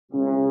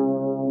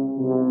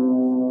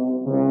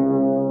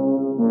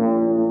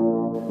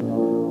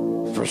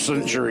For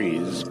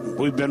centuries,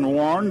 we've been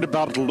warned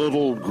about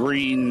little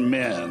green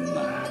men.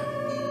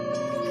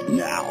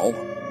 Now,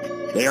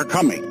 they are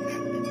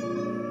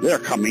coming. They're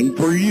coming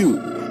for you.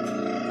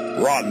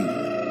 Run.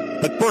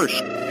 But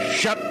first,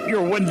 shut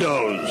your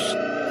windows.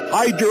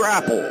 Hide your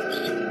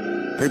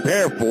apples.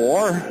 Prepare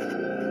for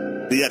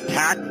the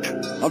attack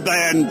of the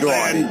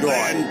android.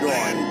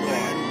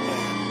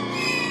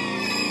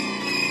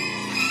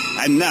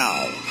 And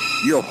now,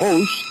 your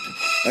host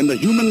and the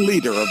human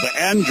leader of the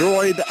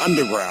Android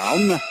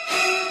Underground,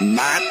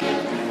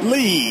 Matt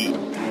Lee.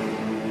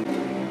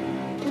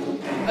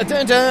 What's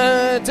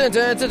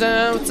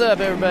up,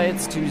 everybody?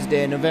 It's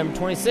Tuesday, November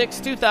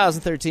 26,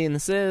 2013.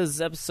 This is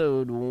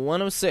episode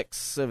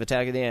 106 of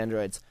Attack of the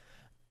Androids.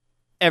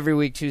 Every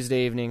week,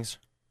 Tuesday evenings,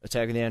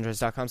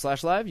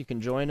 attackoftheandroids.com/live. You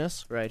can join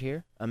us right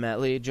here. I'm Matt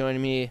Lee.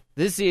 Joining me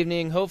this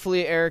evening,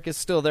 hopefully Eric is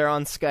still there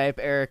on Skype.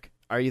 Eric,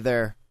 are you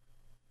there?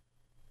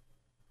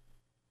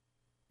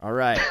 All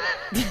right.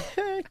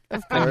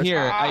 I'm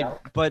here,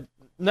 but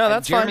no,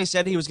 that's Jeremy fine.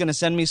 said he was going to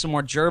send me some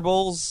more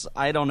gerbils.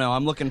 I don't know.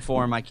 I'm looking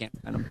for him. I can't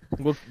find them.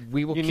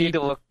 We will You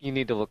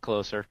need to look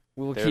closer.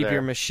 We will They're keep there.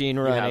 your machine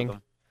You have running.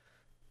 them.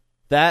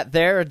 That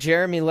there,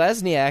 Jeremy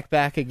Lesniak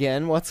back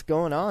again. What's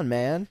going on,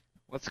 man?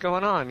 What's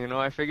going on? You know,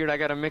 I figured I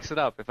got to mix it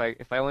up. If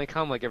I only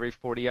come like every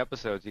 40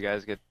 episodes, you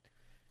guys get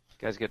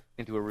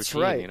into a routine. That's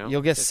right. You know,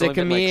 You'll get It's sick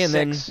only of been, me, like,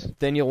 and six.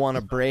 then you'll want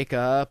to break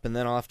up, and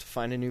then I'll have to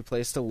find a new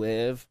place to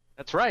live.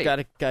 That's right.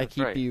 Gotta That's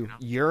keep right, you you know?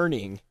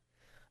 yearning.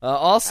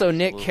 Also,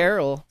 Nick Absolutely.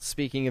 Carroll.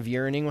 Speaking of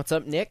yearning, what's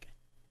up, Nick?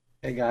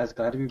 Hey guys,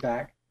 glad to be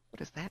back.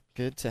 What is that?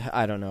 Good to.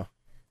 I don't know.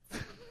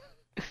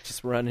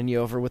 Just running you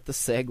over with the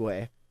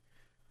segue.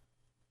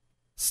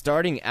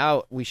 Starting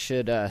out, we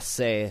should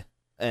say,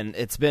 and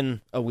it's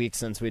been a week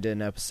since we did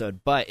an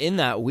episode, but in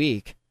that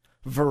week,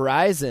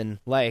 Verizon,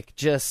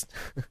 just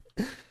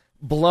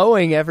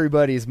blowing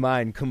everybody's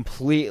mind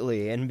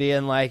completely and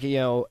being like,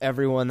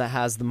 everyone that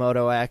has the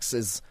Moto X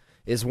is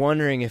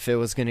wondering if it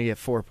was going to get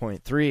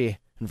 4.3,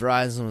 and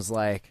Verizon was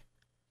like,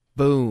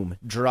 boom,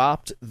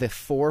 dropped the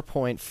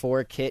 4.4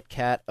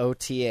 KitKat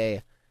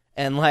OTA,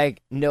 and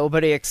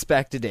nobody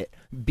expected it.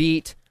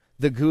 Beat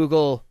the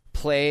Google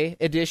Play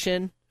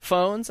Edition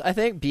phones, I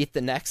think, beat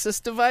the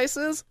Nexus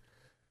devices.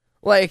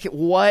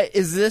 What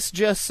is this,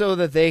 just so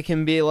that they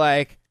can be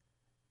like,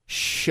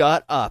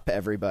 shut up,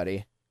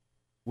 everybody.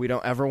 We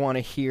don't ever want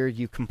to hear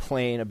you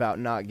complain about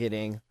not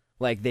getting,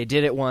 they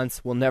did it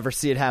once, we'll never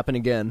see it happen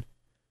again.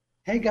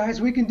 Hey guys,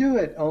 we can do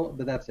it. Oh,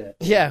 but that's it.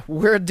 Yeah,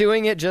 we're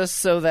doing it just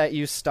so that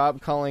you stop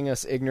calling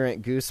us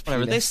ignorant goose penis.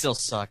 Whatever, they still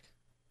suck.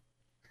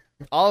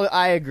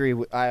 I agree.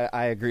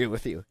 I agree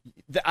with you.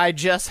 I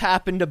just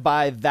happened to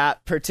buy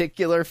that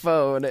particular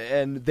phone,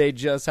 and they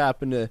just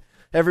happened to.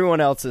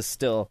 Everyone else is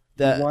still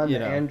that. You won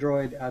the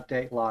Android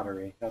update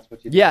lottery. That's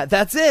what you did. Yeah,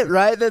 that's it,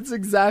 right? That's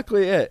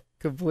exactly it.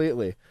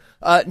 Completely.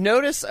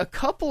 Notice a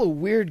couple of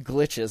weird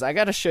glitches. I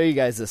got to show you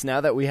guys this now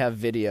that we have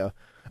video.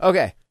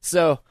 Okay,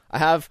 so I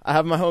have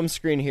my home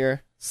screen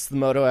here. It's the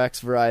Moto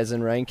X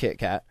Verizon running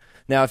KitKat.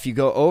 Now, if you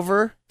go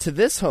over to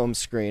this home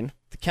screen,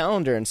 the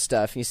calendar and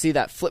stuff, you see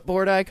that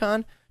Flipboard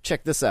icon?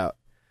 Check this out.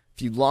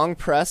 If you long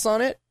press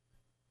on it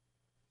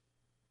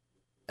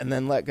and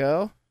then let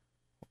go.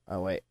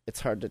 Oh, wait,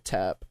 it's hard to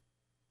tap.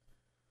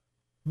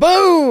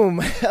 Boom!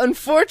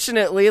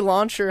 Unfortunately,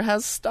 launcher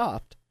has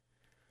stopped.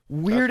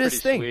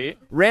 Weirdest thing. Sweet.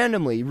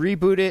 Randomly,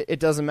 reboot it, it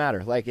doesn't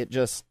matter. It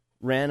just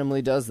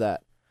randomly does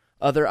that.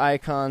 Other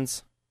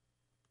icons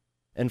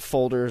and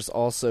folders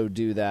also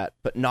do that,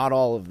 but not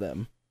all of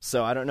them.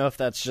 So I don't know if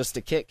that's just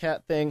a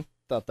KitKat thing.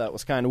 Thought that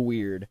was kind of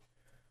weird.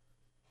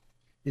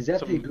 Is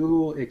that the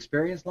Google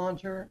Experience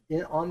Launcher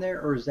on there,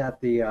 or is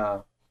that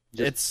the?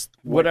 It's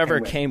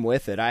whatever came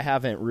with it. I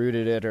haven't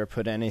rooted it or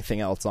put anything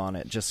else on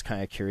it. Just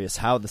kind of curious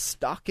how the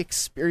stock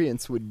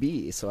experience would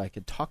be, so I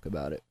could talk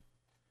about it.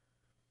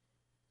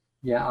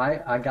 Yeah,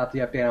 I got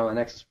the update on the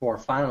Nexus 4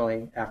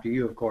 finally, after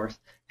you, of course.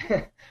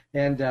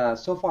 And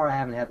so far, I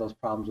haven't had those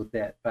problems with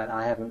it, but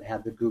I haven't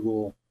had the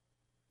Google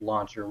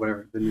launcher,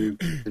 whatever the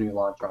new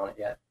launcher on it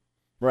yet.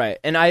 Right,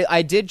 and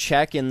I did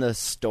check in the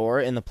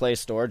store, in the Play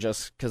Store,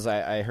 just because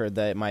I heard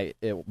that but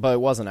it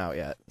wasn't out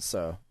yet.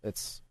 So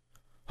it's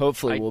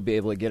hopefully we'll be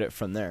able to get it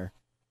from there.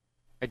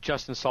 I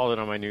just installed it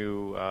on my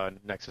new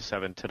Nexus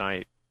 7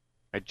 tonight.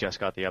 I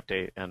just got the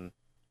update and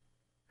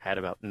had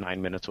about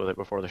 9 minutes with it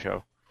before the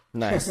show.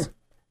 Nice.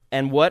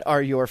 And what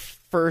are your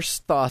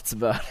first thoughts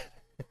about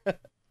it?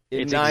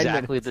 It's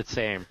exactly the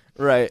same.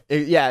 Right.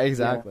 Yeah,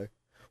 exactly. Yeah.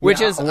 Which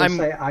yeah, is,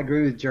 I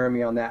agree with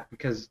Jeremy on that,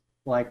 because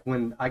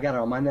when I got it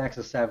on my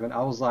Nexus 7,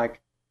 I was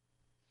like,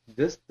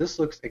 this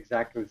looks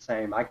exactly the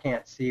same. I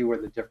can't see where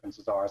the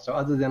differences are. So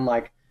other than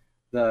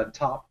the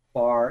top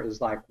bar is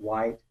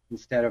white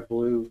instead of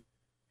blue,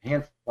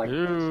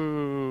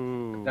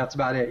 Ooh. that's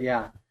about it.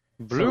 Yeah.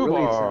 Blue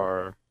really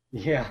bar.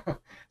 Yeah.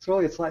 So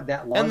it's like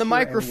that launcher. and the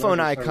microphone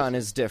window icon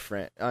service. is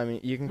different. I mean,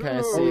 you can kind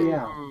of see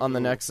it on the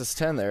Nexus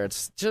 10 there.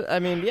 It's just,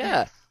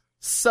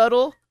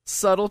 subtle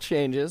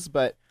changes,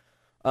 but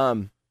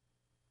overall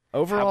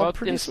How about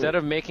pretty instead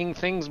of making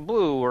things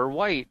blue or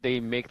white,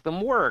 they make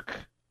them work?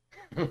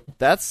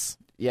 That's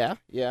yeah.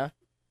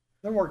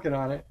 They're working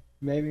on it.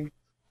 Maybe.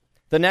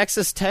 The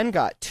Nexus 10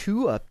 got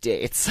 2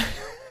 updates.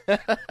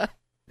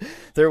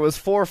 There was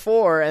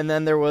 4.4, and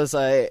then there was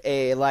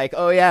a like,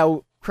 oh yeah,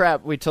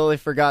 crap, we totally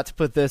forgot to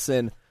put this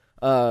in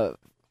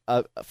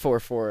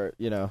 4.4,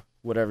 you know,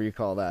 whatever you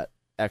call that,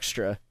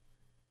 extra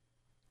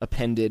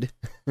appended.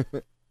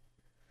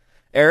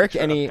 Eric,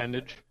 any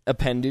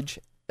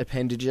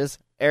appendages?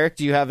 Eric,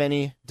 do you have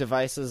any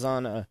devices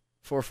on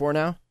 4.4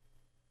 now?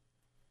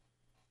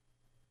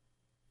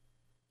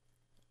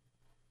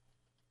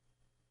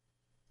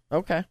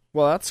 Okay,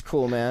 well that's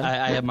cool, man.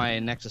 I have my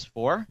Nexus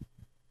 4.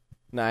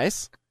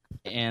 Nice.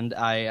 And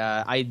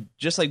I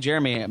just like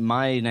Jeremy,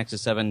 my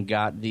Nexus 7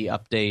 got the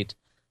update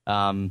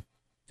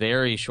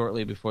very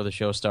shortly before the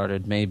show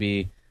started.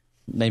 Maybe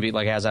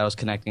like as I was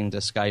connecting to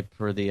Skype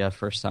for the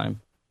first time.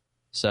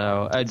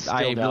 So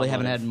I really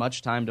haven't had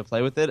much time to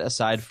play with it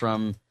aside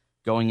from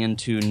going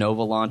into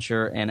Nova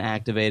Launcher and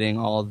activating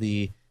all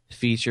the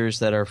features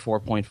that are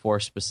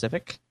 4.4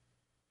 specific,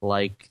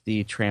 like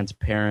the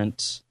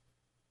transparent,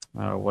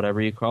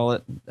 whatever you call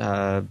it,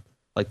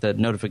 like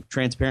the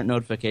transparent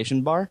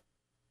notification bar,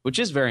 which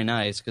is very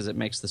nice because it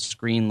makes the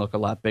screen look a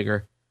lot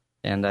bigger,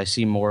 and I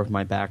see more of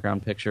my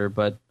background picture.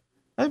 But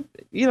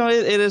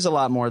it is a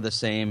lot more the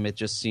same. It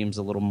just seems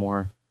a little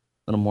more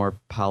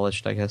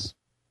polished, I guess.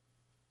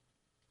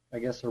 I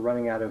guess they're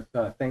running out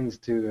of things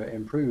to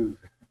improve,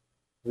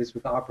 at least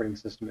with the operating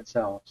system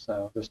itself.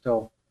 So there's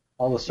still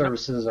all the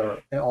services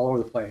are all over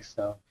the place.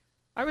 So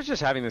I was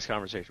just having this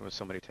conversation with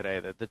somebody today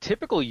that the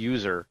typical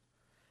user,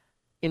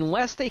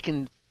 unless they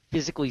can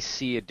physically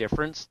see a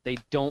difference, they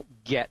don't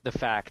get the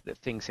fact that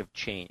things have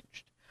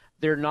changed.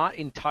 They're not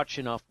in touch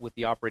enough with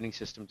the operating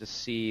system to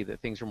see that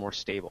things are more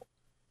stable.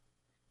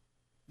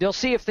 They'll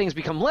see if things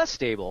become less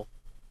stable,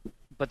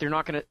 but they're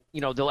not going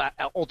to, they'll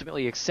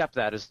ultimately accept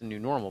that as the new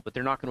normal, but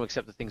they're not going to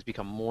accept that things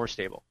become more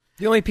stable.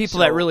 The only people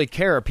that really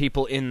care are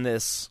people in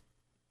this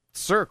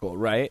circle,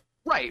 right?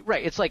 Right.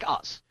 It's like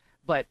us.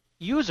 But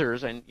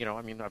users, and,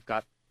 I've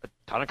got a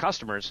ton of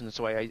customers, and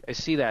so I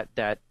see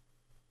that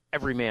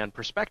everyman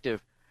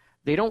perspective.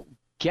 They don't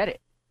get it.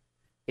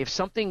 If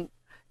something,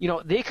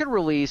 they could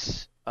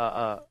release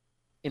an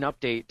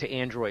update to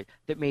Android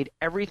that made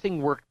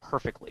everything work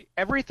perfectly.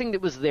 Everything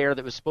that was there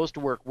that was supposed to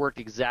worked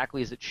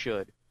exactly as it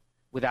should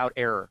without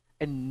error,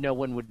 and no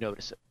one would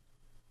notice it.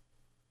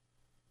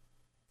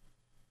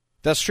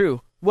 That's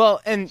true.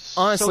 Well, and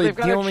honestly, so they've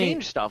got to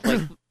change stuff.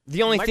 Like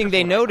the only thing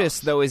they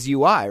notice, though, is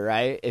UI,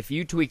 right? If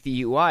you tweak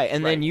the UI,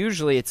 and then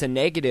usually it's a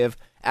negative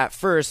at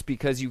first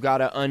because you got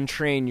to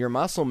untrain your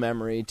muscle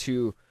memory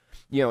to,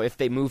 if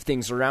they move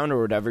things around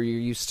or whatever, you're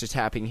used to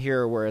tapping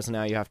here, whereas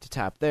now you have to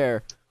tap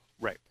there.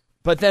 Right.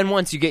 But then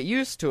once you get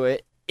used to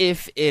it,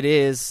 if it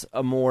is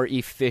a more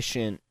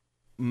efficient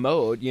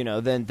mode,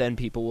 then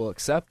people will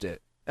accept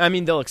it. I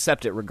mean, they'll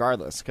accept it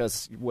regardless,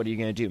 because what are you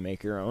going to do,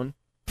 make your own?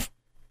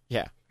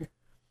 Yeah.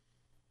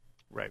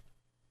 Right.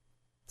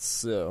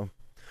 So,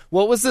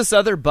 what was this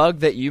other bug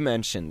that you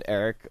mentioned,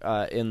 Eric,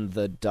 in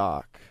the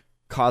doc,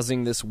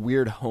 causing this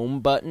weird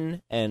home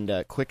button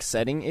and quick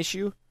setting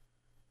issue?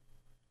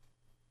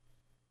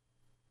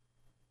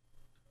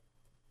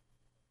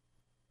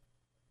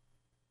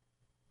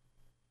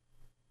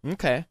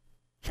 Okay.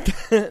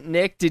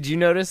 Nick, did you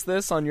notice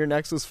this on your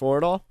Nexus 4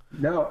 at all?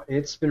 no,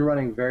 it's been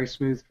running very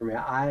smooth for me.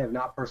 I have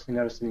not personally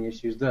noticed any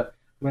issues.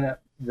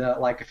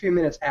 Like a few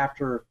minutes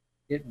after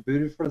it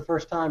booted for the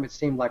first time, it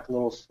seemed like a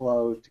little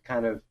slow to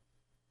kind of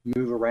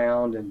move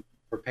around and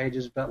for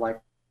pages, but like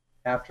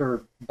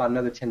after about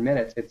another 10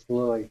 minutes, it's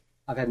literally,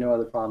 I've had no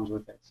other problems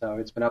with it. So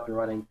it's been up and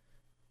running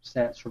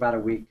since for about a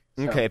week.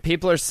 So. Okay,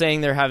 people are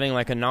saying they're having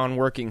like a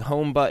non-working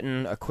home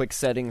button, a quick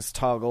settings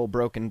toggle,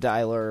 broken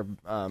dialer,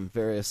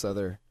 various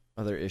other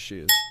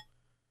issues.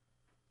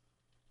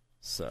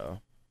 So,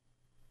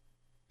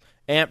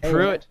 Ant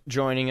Pruitt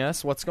joining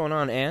us. What's going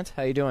on, Ant?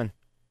 How you doing?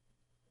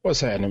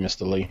 What's happening,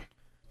 Mr. Lee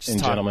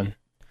gentlemen?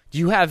 Do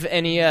you have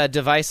any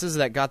devices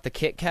that got the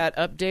KitKat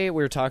update?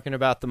 We were talking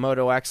about the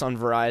Moto X on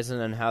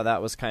Verizon and how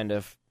that was kind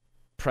of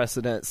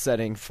precedent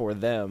setting for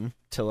them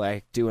to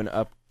like do an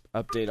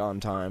update on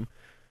time.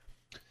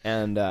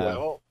 And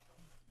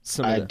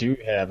I do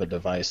have a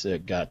device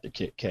that got the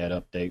KitKat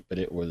update, but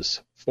it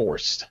was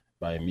forced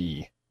by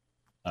me.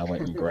 I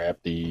went and grabbed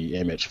the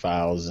image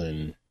files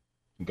and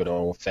good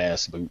old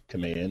fast boot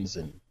commands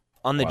and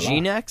on the voila.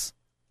 G-Nex?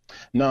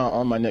 No,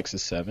 on my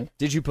Nexus 7.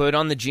 Did you put it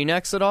on the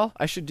G-Nex at all?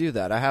 I should do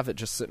that. I have it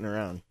just sitting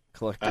around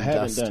collecting I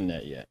haven't dust. done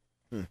that yet.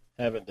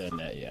 Haven't done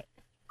that yet.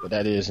 But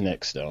that is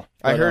next, though.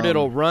 I heard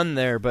it'll run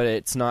there, but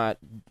it's not.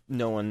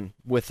 No one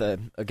with a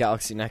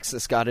Galaxy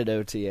Nexus got it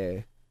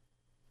OTA.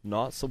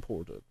 Not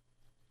supported.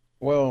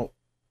 Well,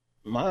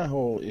 my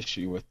whole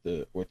issue with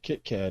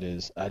KitKat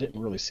is I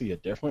didn't really see a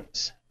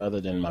difference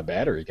other than my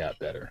battery got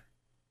better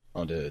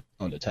on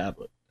the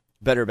tablet.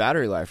 Better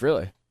battery life,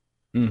 really?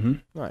 Mm-hmm.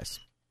 Nice.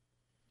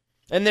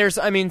 And there's,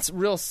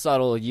 real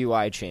subtle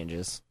UI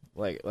changes,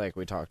 like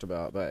we talked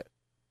about, but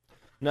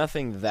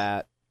nothing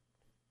that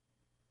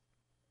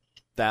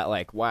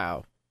like,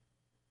 wow.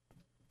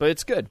 But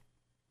it's good.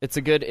 It's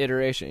a good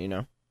iteration, you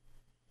know?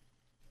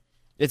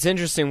 It's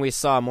interesting we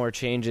saw more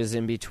changes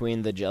in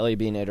between the Jelly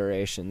Bean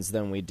iterations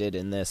than we did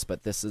in this,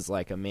 but this is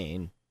like a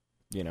main,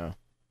 you know,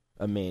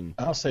 a main.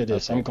 I'll say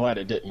this. I'm glad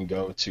it didn't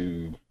go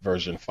to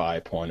version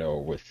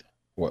 5.0 with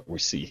what we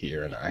see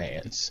here in our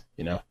hands,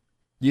 you know?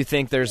 You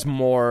think there's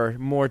more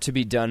to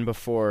be done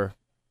before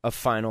a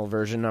final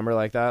version number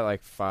like that,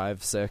 like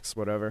 5, 6,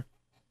 whatever?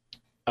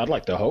 I'd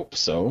like to hope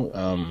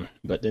so.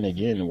 But then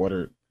again, what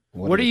are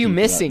you people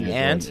missing, out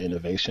there Ant? doing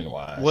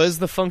innovation-wise? What is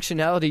the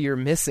functionality you're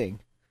missing?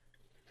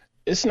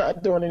 It's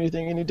not doing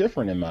anything any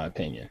different, in my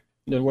opinion,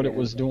 than what it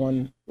was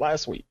doing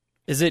last week.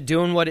 Is it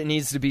doing what it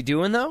needs to be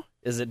doing, though?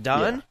 Is it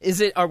done?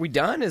 Yeah. Are we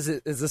done? Is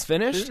this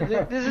finished?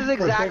 This is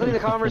exactly the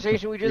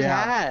conversation we just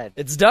had.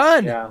 It's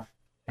done. Yeah.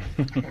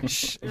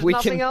 There's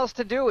nothing else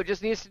to do. It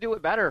just needs to do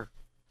it better.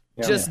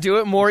 Just do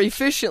it more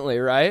efficiently,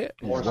 right?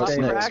 More Stop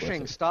statements.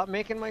 crashing. Stop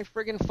making my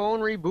friggin'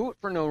 phone reboot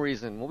for no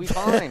reason. We'll be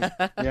fine.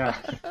 Yeah.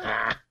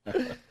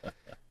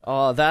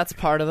 Oh, that's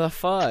part of the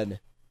fun.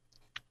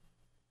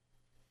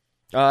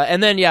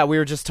 And then, we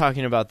were just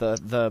talking about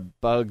the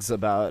bugs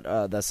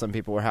about that some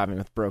people were having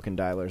with broken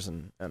dialers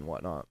and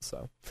whatnot.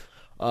 So,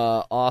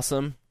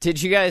 awesome.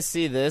 Did you guys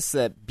see this,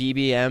 that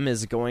BBM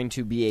is going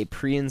to be a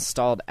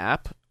pre-installed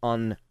app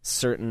on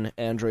certain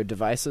Android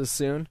devices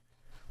soon?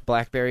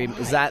 BlackBerry,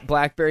 is that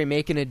BlackBerry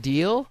making a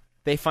deal?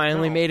 They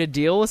finally made a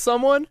deal with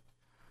someone?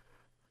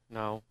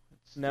 No.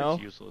 No?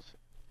 It's useless.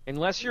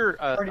 Unless you're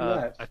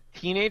a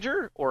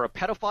teenager or a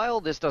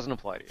pedophile, this doesn't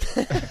apply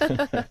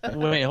to you.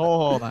 Wait,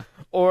 hold on.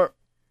 Or,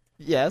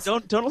 yes.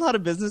 Don't a lot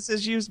of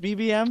businesses use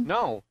BBM?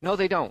 No,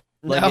 they don't.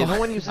 No. No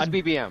one uses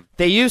BBM.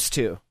 They used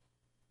to,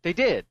 They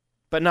did.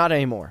 but not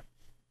anymore.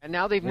 And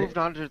now they've moved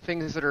on to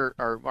things that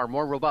are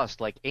more robust,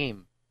 like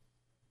AIM.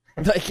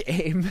 Like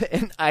AIM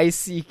and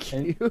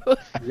ICQ.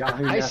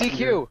 Yahoo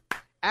ICQ.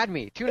 Add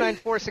me.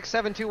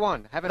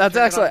 2946721. That's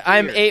excellent.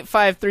 I'm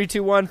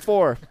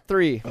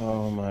 8532143.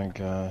 Oh my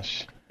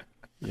gosh.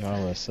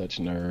 Y'all are such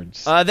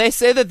nerds. They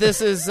say that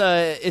this is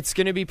it's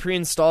going to be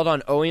pre-installed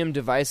on OEM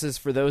devices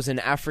for those in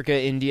Africa,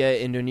 India,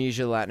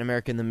 Indonesia, Latin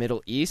America, and the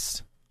Middle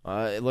East.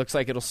 It looks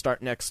like it'll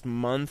start next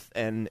month,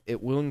 and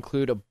it will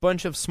include a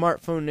bunch of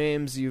smartphone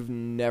names you've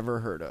never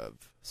heard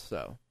of.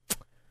 So,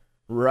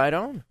 right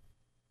on.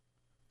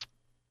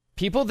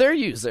 People there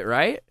use it,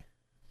 right?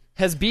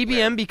 Has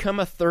BBM become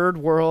a third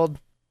world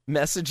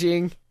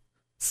messaging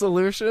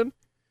solution?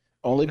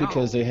 Only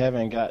because they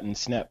haven't gotten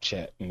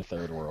Snapchat in the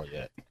third world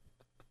yet.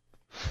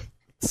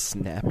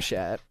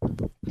 Snapchat.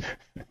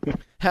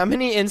 How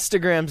many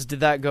Instagrams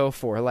did that go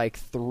for? Like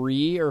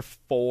 3 or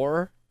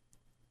 4?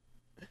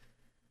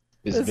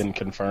 Has it been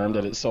confirmed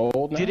that it's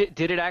sold now? Did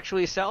it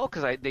actually sell?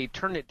 Because they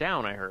turned it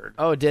down, I heard.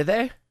 Oh, did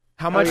they?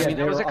 How much? yeah. I mean,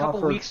 that was a They were couple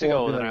offered weeks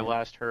ago $4 that I billion.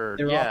 last heard.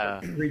 They were Yeah.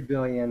 offered $3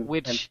 billion.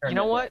 Which, you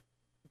know what?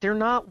 They're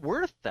not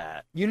worth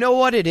that. You know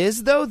what it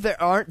is though?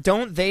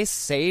 Don't they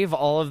save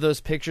all of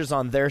those pictures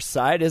on their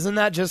side? Isn't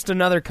that just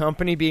another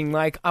company being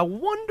like, I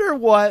wonder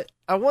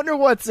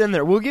what's in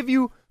there. We'll give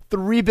you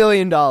 $3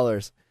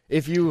 billion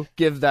if you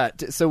give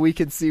that so we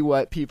can see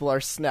what people are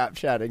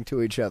Snapchatting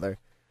to each other.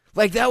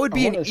 Like that would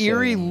be an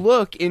eerie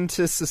look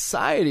into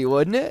society,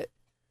 wouldn't it?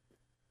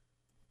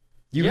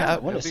 I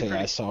want to say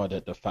I saw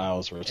that the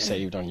files were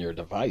saved on your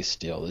device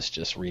still. It's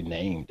just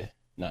renamed,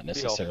 not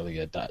necessarily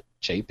a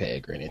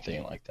 .jpeg or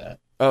anything like that.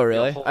 Oh,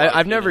 really? whole lot of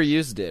I've never penis.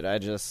 used it. I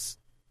just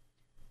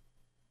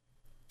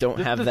don't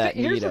have that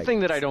need. Here's the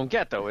thing that I don't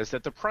get, though, is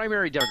that the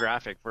primary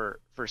demographic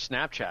for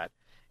Snapchat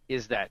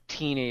is that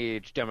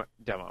teenage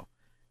demo.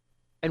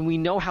 And we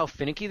know how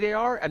finicky they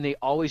are, and they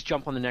always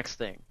jump on the next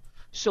thing.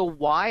 So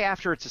why,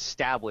 after it's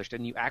established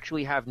and you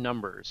actually have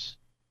numbers,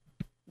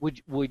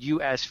 would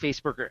you, as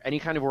Facebook or any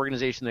kind of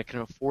organization that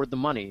can afford the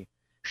money,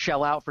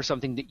 shell out for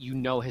something that you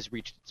know has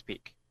reached its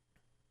peak?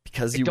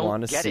 Because you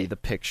want to see the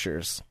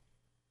pictures.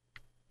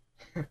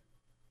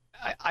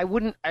 I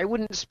wouldn't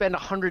spend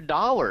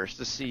 $100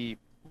 to see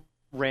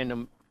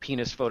random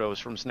penis photos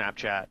from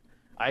Snapchat.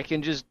 I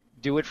can just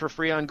do it for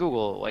free on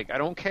Google. Like, I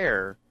don't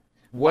care.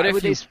 Why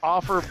would they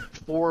offer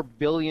 $4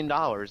 billion?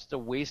 It's a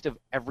waste of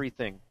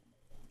everything.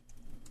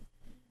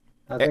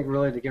 I think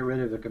really to get rid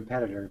of the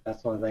competitor.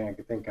 That's the only thing I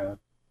could think of.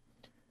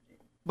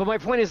 But my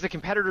point is the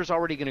competitor's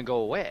already going to go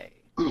away.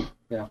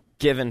 Yeah.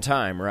 Given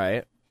time,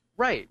 right?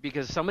 Right,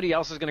 because somebody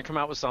else is going to come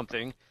out with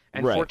something,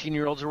 and Right.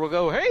 14-year-olds will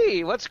go,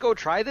 hey, let's go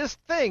try this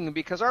thing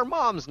because our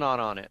mom's not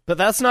on it. But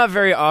that's not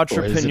very Or is it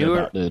entrepreneur.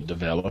 about the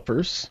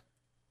developers?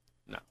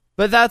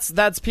 But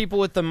that's people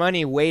with the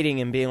money waiting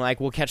and being like,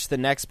 we'll catch the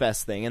next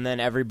best thing, and then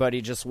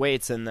everybody just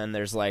waits, and then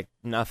there's like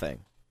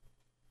nothing.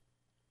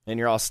 And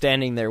you're all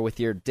standing there with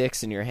your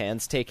dicks in your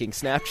hands taking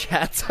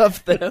Snapchats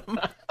of them.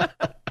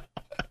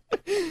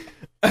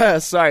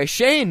 Sorry,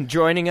 Shane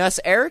joining us.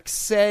 Eric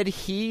said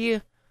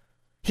he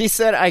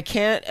said, I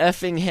can't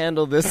effing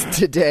handle this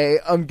today.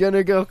 I'm going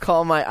to go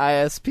call my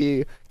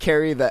ISP,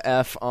 carry the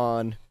F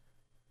on.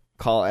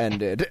 Call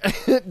ended.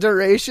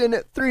 Duration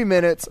 3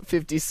 minutes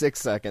 56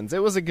 seconds.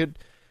 It was a good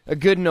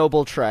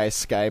noble try,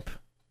 Skype.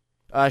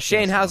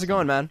 Shane, how's it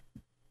going, man?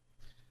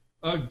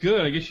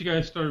 Good. I guess you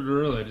guys started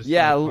early. I just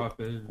Yeah, pop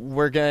in.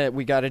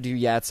 we got to do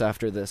Yats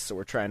after this, so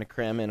we're trying to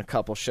cram in a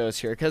couple shows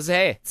here. Because,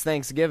 hey, it's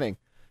Thanksgiving.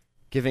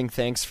 Giving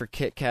thanks for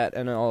KitKat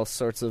and all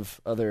sorts of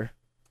other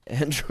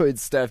Android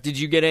stuff. Did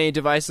you get any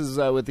devices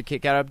with the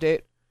KitKat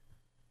update?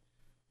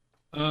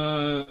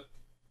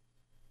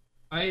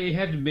 I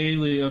had to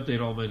manually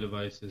update all my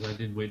devices. I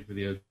didn't wait for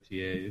the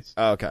OTAs.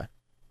 Oh, okay.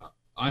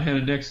 I had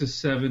a Nexus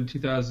 7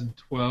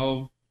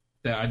 2012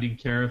 that I didn't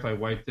care if I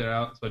wiped it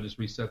out, so I just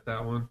reset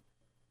that one.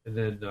 And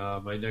then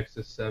my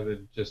Nexus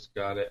 7 just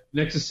got it.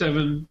 Nexus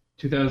 7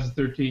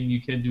 2013,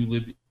 you can do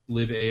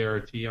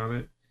libART on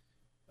it.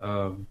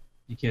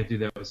 You can't do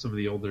that with some of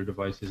the older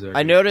devices.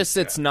 I noticed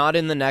it's not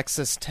in the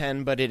Nexus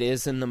 10, but it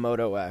is in the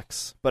Moto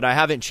X. But I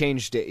haven't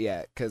changed it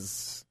yet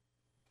because,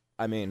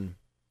 I mean,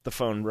 the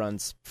phone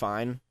runs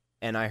fine,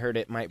 and I heard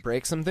it might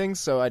break some things,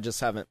 so I just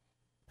haven't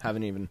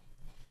even.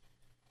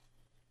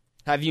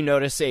 Have you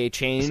noticed a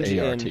change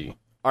in?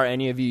 Are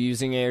any of you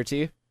using ART?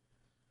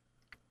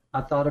 I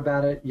thought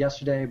about it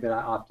yesterday, but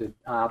I opted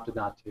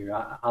not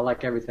to. I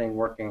like everything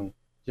working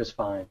just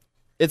fine.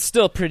 It's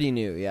still pretty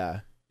new,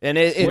 yeah. And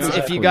it's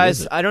if you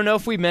guys, I don't know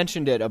if we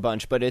mentioned it a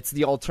bunch, but it's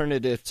the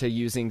alternative to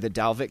using the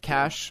Dalvik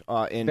cache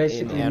in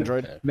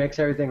Android. Makes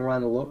everything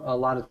run a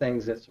lot of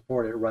things that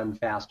support it run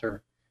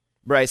faster.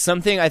 Right.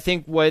 Something I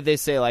think what they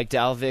say like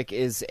Dalvik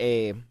is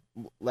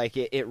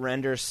it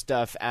renders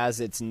stuff as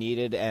it's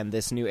needed, and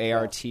this new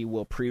ART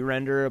will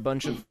pre-render a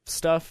bunch of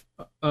stuff.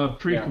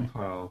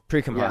 Precompile.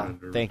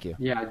 Precompile. Yeah. Thank you.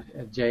 Yeah,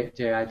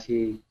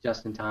 JIT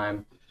just in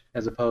time,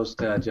 as opposed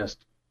to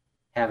just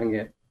having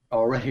it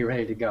already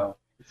ready to go.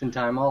 It's in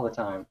time all the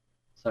time.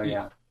 So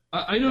yeah.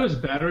 I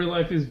noticed battery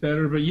life is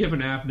better, but you have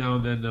an app now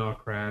and then that'll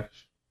crash.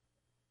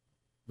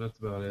 That's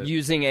about it.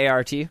 Using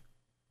ART? Yeah.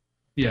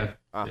 Yeah.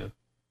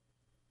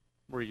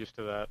 We're used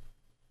to that.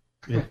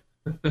 Yeah.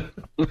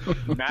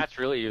 Matt's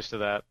really used to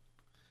that.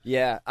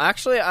 Yeah.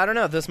 Actually, I don't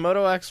know. This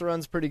Moto X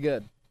runs pretty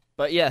good.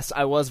 But yes,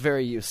 I was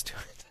very used to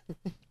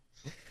it.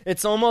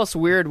 It's almost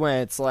weird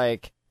when it's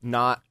like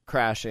not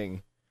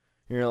crashing.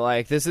 You're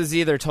like, this is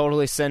either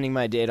totally sending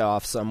my data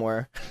off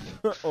somewhere,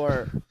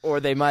 or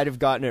they might have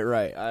gotten it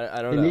right.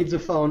 I don't know. It needs a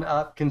phone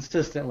up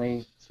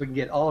consistently so we can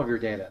get all of your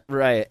data.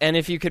 Right, and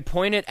if you could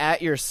point it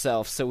at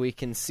yourself so we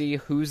can see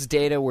whose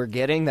data we're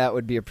getting, that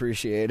would be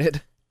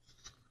appreciated.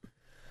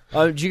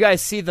 Did you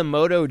guys see the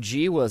Moto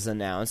G was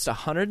announced?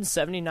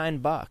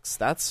 $179.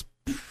 That's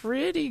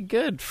pretty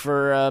good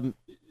for,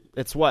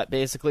 it's what,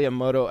 basically a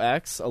Moto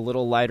X, a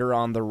little lighter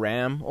on the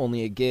RAM,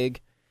 only a gig.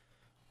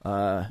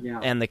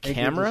 And the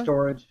camera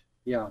storage,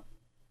 yeah.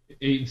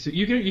 So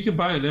you can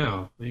buy it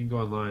now. You can go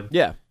online.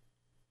 Yeah,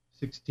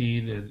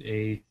 16 and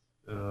 8.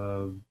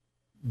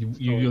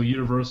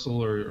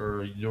 Universal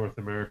or North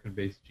American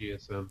based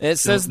GSM. It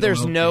says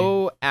there's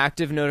no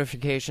active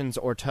notifications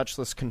or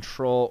touchless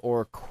control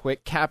or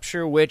quick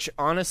capture. Which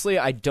honestly,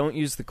 I don't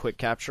use the quick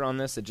capture on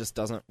this. It just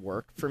doesn't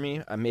work for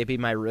me. Maybe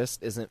my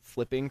wrist isn't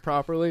flipping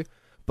properly.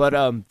 But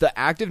the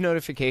active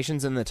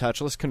notifications and the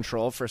touchless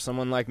control for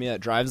someone like me that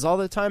drives all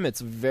the time,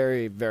 it's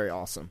very, very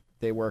awesome.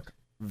 They work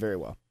very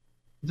well.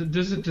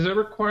 Does it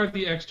require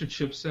the extra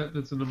chipset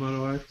that's in the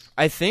Moto X?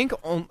 I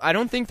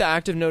don't think the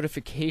active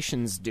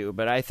notifications do,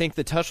 but I think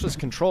the touchless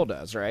control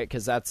does, right?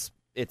 Because that's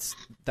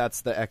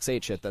the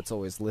X8 chip that's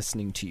always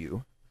listening to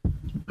you.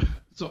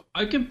 So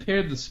I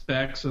compared the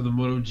specs of the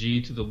Moto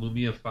G to the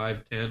Lumia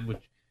 510,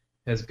 which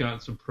has gotten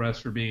some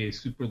press for being a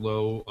super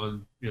low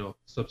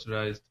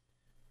subsidized.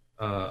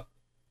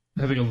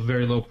 Having a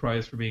very low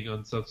price for being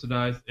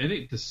unsubsidized, and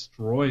it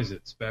destroys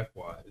it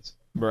spec-wise.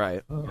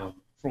 Right.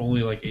 For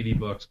only like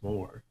 $80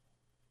 more.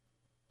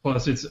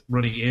 Plus, it's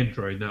running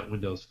Android, not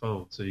Windows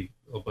Phone, so you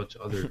a bunch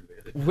of other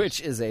advantages.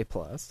 Which is a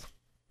plus.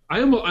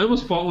 I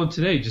almost bought one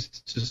today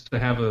just to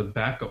have a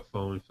backup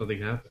phone if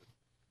something happened.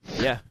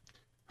 Yeah.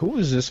 Who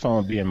is this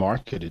phone being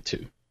marketed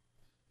to?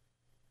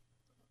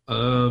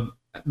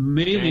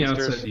 Mainly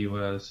outside the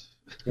U.S.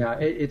 Yeah,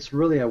 it's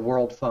really a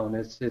world phone.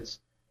 It's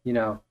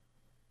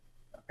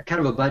kind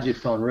of a budget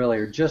phone, really,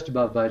 or just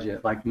above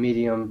budget, like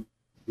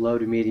low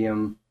to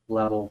medium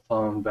level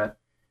phone. But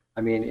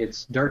I mean,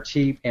 it's dirt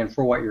cheap, and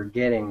for what you're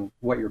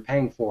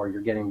paying for,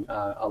 you're getting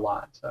a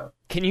lot. So,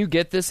 can you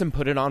get this and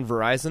put it on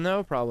Verizon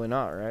though? Probably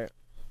not, right?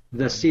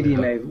 The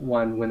CDMA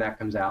one, when that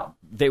comes out,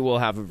 they will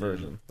have a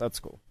version. That's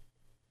cool.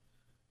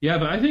 Yeah,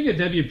 but I think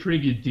that'd be a pretty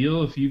good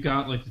deal if you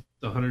got like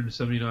the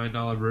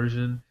 $179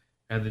 version,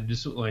 and then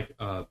just like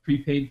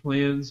prepaid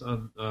plans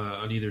on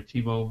either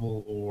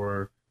T-Mobile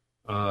or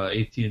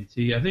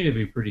AT&T. I think it'd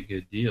be a pretty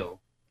good deal.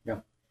 Yeah.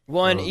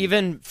 Well, and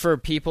even for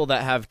people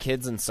that have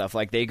kids and stuff,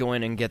 like they go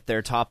in and get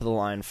their top of the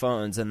line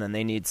phones, and then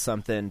they need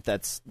something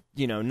that's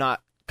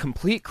not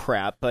complete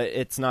crap, but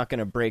it's not going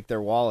to break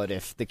their wallet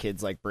if the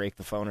kids like break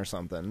the phone or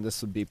something.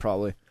 This would be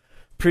probably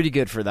pretty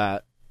good for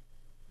that.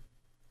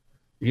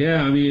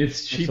 Yeah, I mean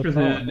it's cheaper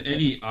than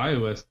any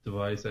iOS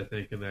device, I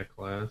think, in that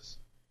class.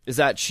 Is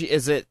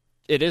it?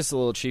 It is a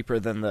little cheaper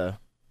than the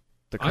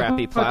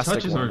crappy plastic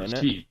touches one, aren't isn't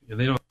it? cheap, and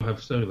they don't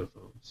have cellular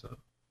phones. So.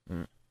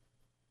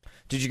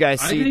 Did you guys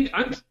see?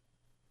 I think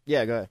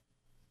Yeah, go ahead.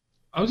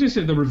 I was going to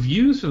say the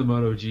reviews for the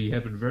Moto G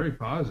have been very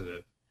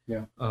positive.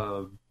 Yeah.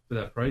 For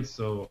that price,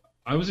 so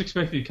I was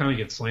expecting to kind of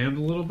get slammed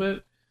a little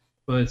bit,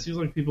 but it seems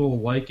like people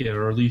like it,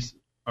 or at least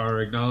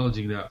are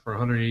acknowledging that for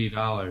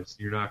 $180,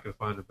 you're not going to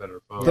find a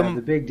better phone. Yeah,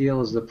 the big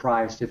deal is the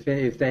price. If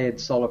they had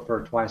sold it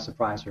for twice the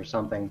price or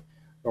something,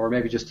 or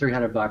maybe just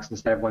 $300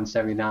 instead of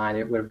 $179,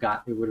 it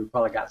would have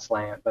probably got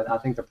slammed. But I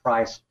think the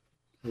price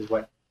is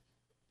what.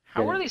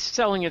 How are they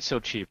selling it so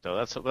cheap though?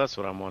 That's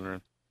what I'm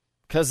wondering.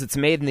 Because it's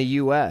made in the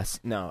U.S.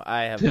 No,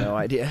 I have no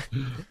idea.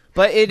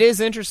 But it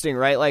is interesting,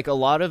 right? Like, a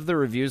lot of the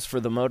reviews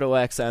for the Moto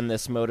X and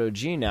this Moto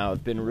G now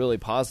have been really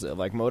positive.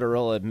 Like,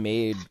 Motorola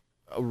made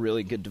a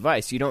really good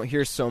device. You don't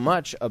hear so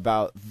much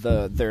about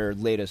their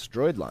latest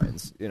Droid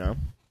lines, you know?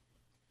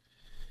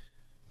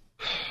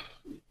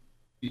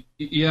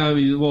 Yeah, I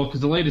mean, well,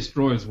 because the latest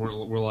Droids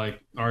were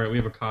like, all right, we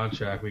have a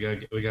contract. We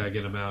gotta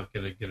get them out,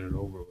 get it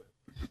over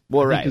with.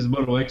 Well, right. Because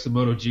Moto X and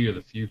Moto G are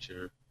the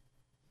future.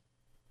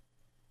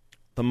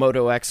 The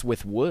Moto X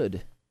with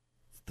wood.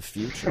 The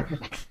future.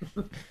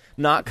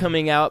 Not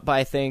coming out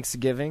by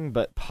Thanksgiving,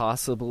 but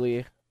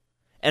possibly.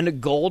 And a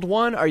gold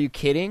one? Are you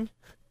kidding?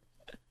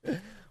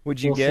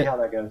 Would you We'll see how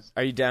that goes.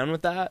 Are you down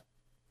with that?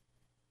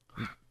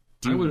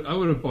 I would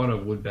have bought a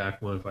wood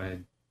back one if I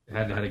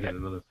hadn't had to get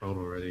another phone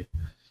already.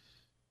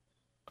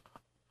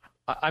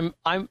 I'm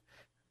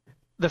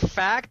the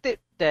fact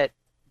that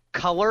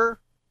color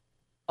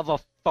of a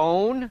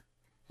phone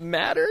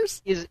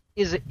matters is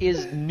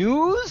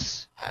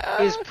news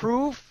is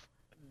proof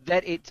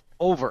that it's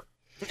over.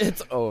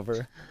 It's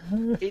over.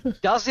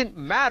 It doesn't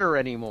matter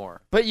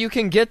anymore. But you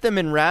can get them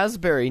in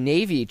raspberry,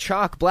 navy,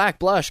 chalk, black,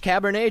 blush,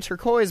 cabernet,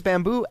 turquoise,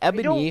 bamboo,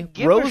 ebony,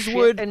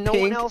 rosewood, and pink,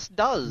 no one else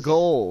does.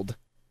 Gold.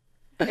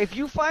 If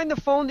you find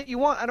the phone that you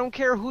want, I don't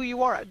care who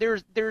you are.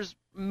 There's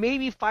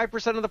maybe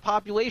 5% of the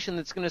population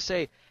that's going to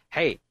say,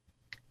 "Hey,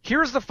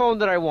 here's the phone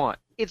that I want.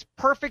 It's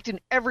perfect in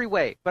every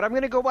way, but I'm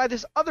going to go buy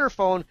this other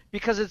phone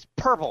because it's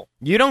purple."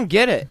 You don't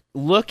get it.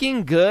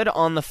 Looking good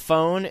on the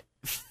phone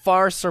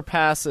far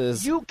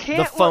surpasses you can't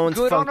the phone's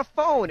look good on a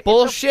phone.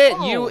 Bullshit. It's a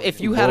phone. If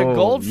you had a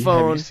gold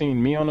phone. Have you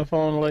seen me on the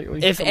phone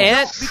lately? If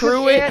Aunt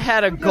Pruitt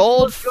had a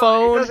gold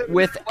phone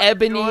with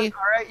ebony.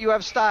 All right, you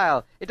have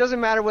style. It doesn't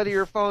matter whether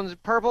your phone's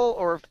purple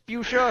or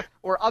fuchsia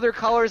or other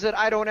colors that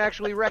I don't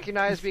actually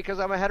recognize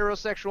because I'm a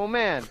heterosexual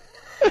man.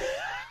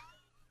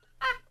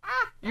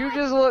 You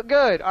just look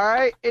good, all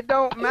right? It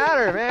don't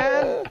matter,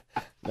 man.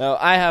 No,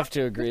 I have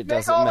to agree. It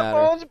doesn't matter. matter.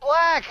 Make all the phones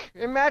black.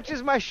 It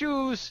matches my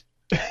shoes.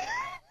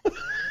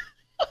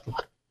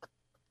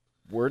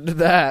 Word to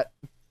that.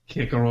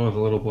 Can't go wrong with a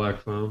little black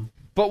phone.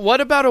 But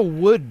what about a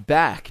wood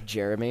back,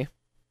 Jeremy?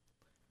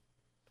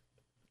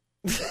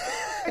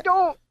 I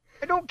don't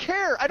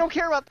care. I don't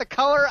care about the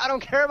color. I don't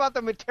care about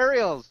the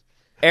materials.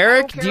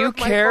 Eric, do you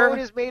care? My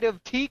phone is made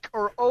of teak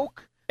or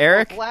oak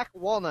or black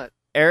walnut.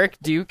 Eric,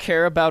 do you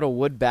care about a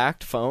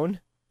wood-backed phone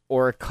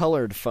or a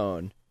colored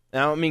phone? I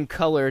don't mean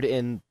colored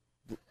in...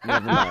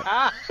 Never mind.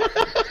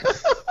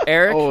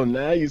 Eric? Oh,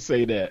 now you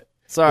say that.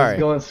 Sorry. It's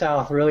going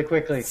south really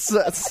quickly.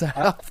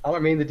 South. I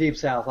don't mean the deep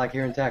south like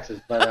here in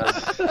Texas,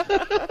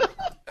 but...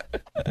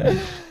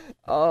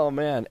 Oh,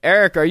 man.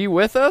 Eric, are you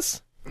with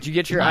us? Did you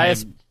get your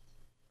eyes...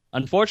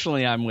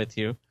 Unfortunately, I'm with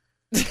you.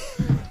 You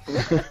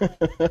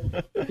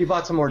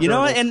bought some more You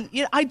know what? gerbils.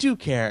 And I do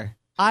care.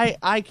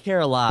 I care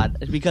a lot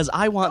because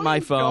I want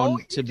my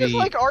phone to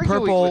be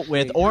purple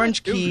with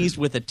orange keys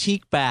with a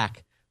teak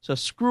back. So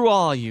screw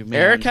all you, man.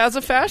 Eric has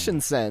a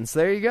fashion sense.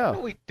 There you go.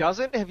 No, he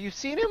doesn't. Have you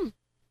seen him?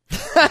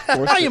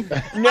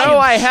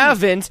 I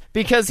haven't,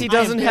 because he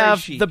doesn't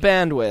have the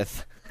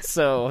bandwidth.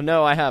 So,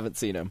 no, I haven't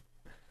seen him.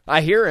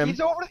 I hear him.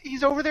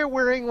 He's over there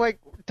wearing, like,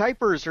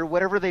 diapers or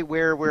whatever they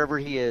wear wherever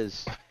he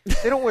is.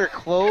 They don't wear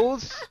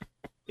clothes.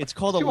 It's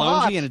called a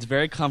longy, and it's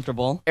very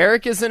comfortable.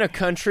 Eric is in a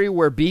country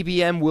where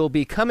BBM will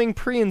be coming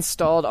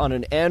pre-installed on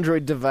an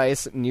Android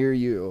device near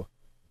you.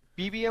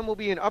 BBM will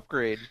be an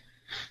upgrade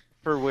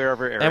for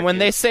wherever Eric And when is.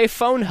 they say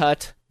phone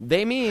hut,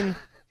 they mean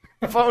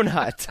phone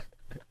hut.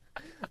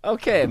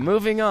 Okay,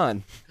 moving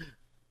on.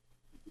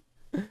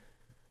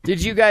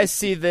 Did you guys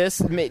see this?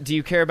 Do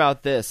you care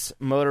about this?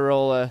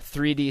 Motorola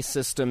 3D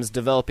Systems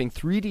developing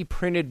 3D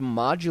printed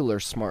modular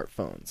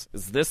smartphones.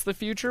 Is this the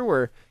future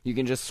where you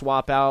can just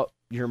swap out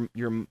your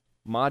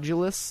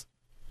modulus?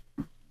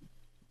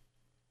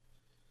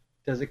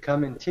 Does it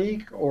come in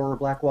teak or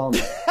black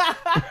walnut?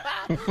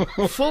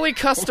 Fully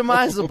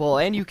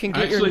customizable, and you can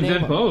get Actually, your name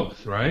then on.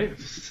 both, right?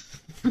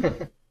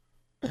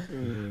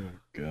 Oh,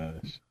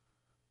 gosh.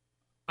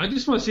 I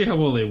just want to see how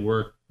well they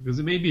work, because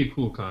it may be a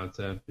cool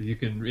concept. You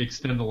can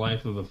extend the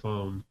life of the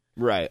phone.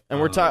 Right, and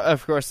we're talking.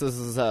 Of course, this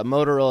is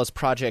Motorola's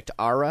Project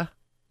Ara,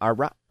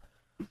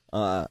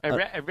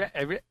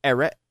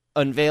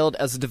 unveiled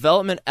as a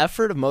development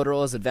effort of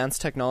Motorola's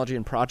Advanced Technology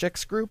and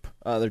Projects Group.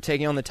 They're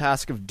taking on the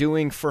task of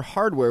doing for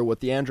hardware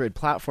what the Android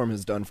platform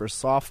has done for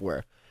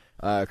software.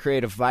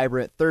 Create a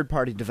vibrant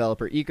third-party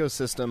developer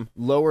ecosystem,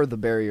 lower the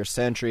barriers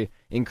to entry,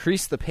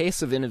 increase the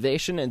pace of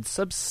innovation, and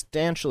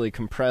substantially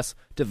compress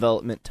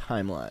development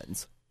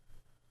timelines.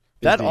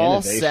 That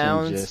all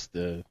sounds...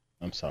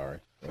 I'm sorry.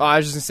 Oh, I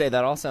was just going to say,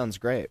 that all sounds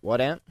great.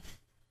 What, Ant?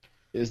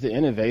 Is the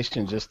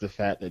innovation just the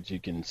fact that you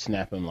can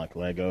snap them like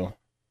Lego?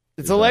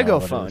 It's a Lego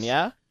phone,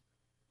 yeah?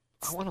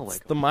 I want a Lego.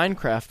 It's the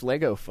Minecraft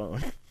Lego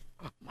phone.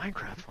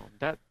 Minecraft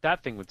phone.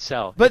 That thing would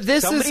sell. But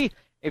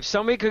if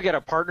somebody could get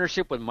a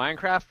partnership with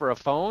Minecraft for a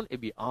phone,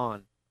 it'd be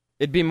on.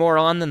 It'd be more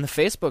on than the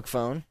Facebook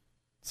phone.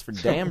 It's for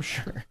damn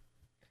sure.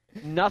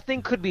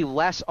 Nothing could be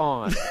less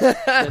on than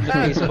the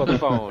Facebook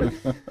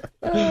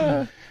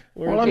phone.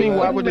 Well, I mean,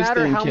 why would this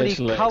thing how many catch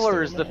legs,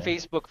 colors though, the man?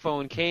 Facebook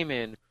phone came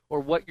in, or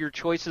what your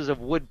choices of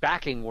wood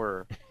backing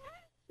were,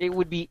 it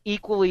would be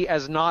equally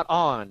as not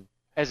on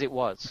as it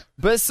was.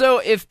 But so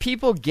if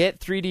people get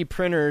 3D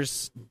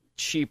printers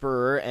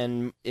cheaper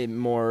and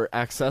more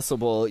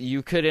accessible,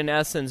 you could in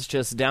essence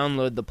just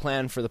download the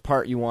plan for the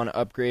part you want to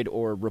upgrade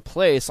or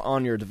replace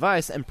on your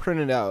device and print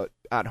it out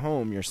at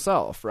home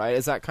yourself, right?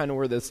 Is that kind of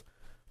where this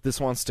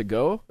wants to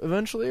go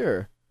eventually,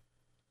 or?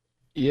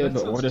 Yeah, That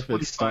but sounds what if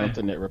it's 25.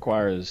 something that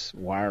requires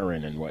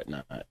wiring and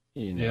whatnot?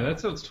 You know? Yeah, that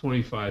sounds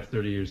 25,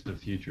 30 years in the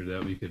future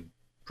that we could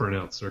print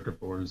out circuit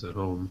boards at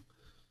home.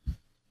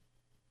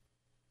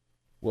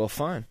 Well,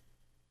 fine.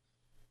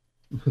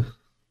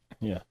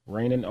 Yeah,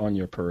 raining on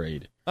your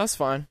parade. That's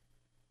fine.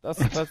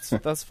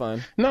 That's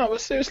fine. No,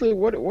 but seriously,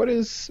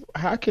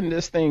 how can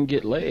this thing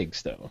get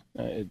legs though?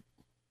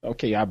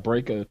 Okay, I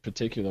break a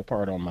particular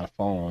part on my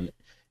phone,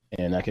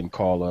 and I can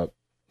call up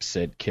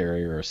said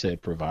carrier or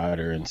said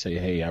provider and say,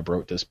 "Hey, I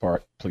broke this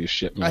part. Please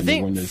ship me a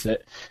new one." Is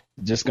that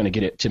just going to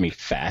get it to me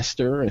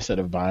faster instead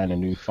of buying a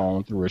new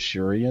phone through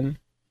Asurion?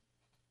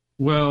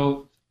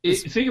 Well,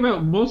 think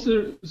about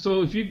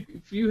so if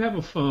you have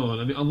a phone,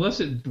 I mean, unless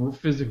it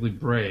physically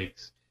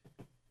breaks,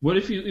 what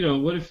if you I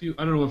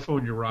don't know what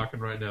phone you're rocking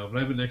right now, but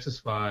I have an Nexus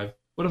 5.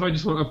 What if I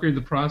just want to upgrade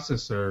the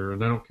processor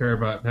and I don't care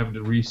about having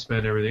to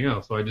re-spend everything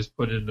else? So I just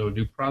put in a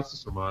new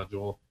processor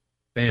module.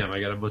 Bam, I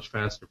got a much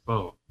faster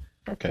phone.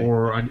 Okay.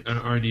 Or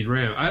I need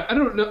RAM. I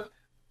don't know.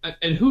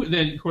 And who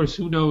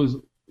knows?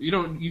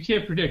 You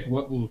can't predict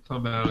what will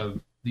come out of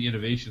the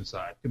innovation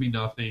side. Could be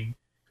nothing.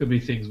 Could be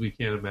things we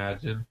can't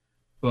imagine.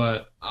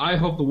 But I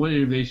hope the one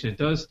innovation that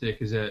does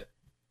stick is that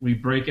we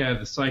break out of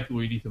the cycle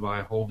where you need to buy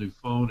a whole new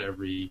phone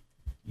every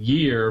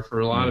year for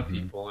a lot of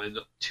people, and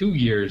 2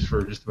 years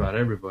for just about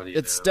everybody.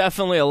 It's now.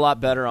 definitely a lot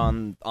better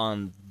on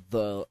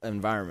the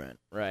environment,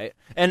 right?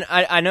 And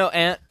I know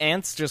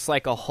Ant's just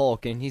like a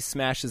Hulk, and he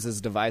smashes his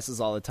devices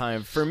all the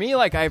time. For me,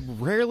 like, I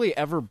rarely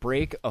ever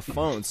break a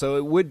phone, so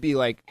it would be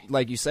like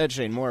you said,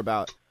 Shane, more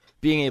about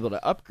being able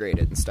to upgrade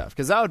it and stuff,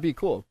 because that would be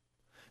cool.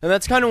 And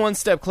that's kind of one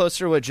step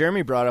closer to what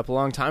Jeremy brought up a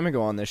long time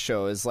ago on this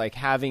show, is like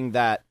having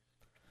that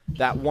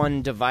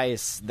one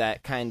device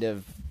that kind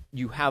of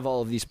you have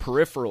all of these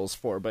peripherals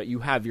for, but you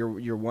have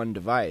your one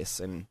device.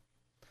 And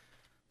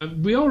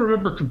we all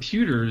remember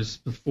computers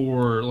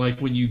before, like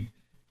when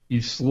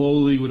you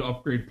slowly would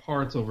upgrade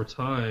parts over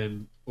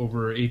time,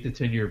 over an 8 to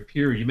 10 year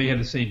period. You may have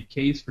the same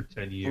case for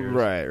 10 years,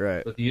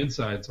 right, but the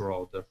insides are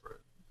all different.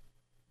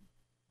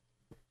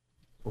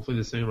 Hopefully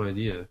the same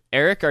idea.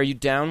 Eric, are you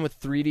down with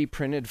 3D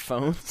printed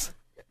phones?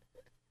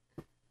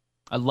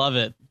 I love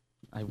it.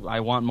 I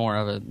want more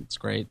of it. It's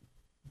great.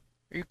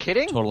 Are you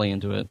kidding? Totally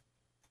into it.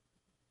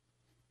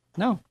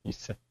 No. You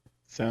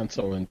sound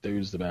so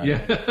enthused about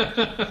Yeah, it.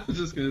 I was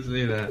just going to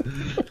say that.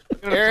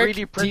 I'm gonna Eric,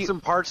 3D print some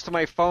parts to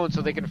my phone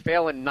so they can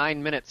fail in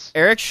 9 minutes.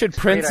 Eric should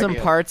print great some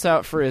idea. parts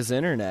out for his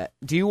internet.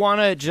 Do you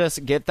want to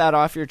just get that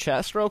off your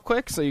chest real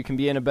quick so you can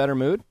be in a better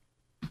mood?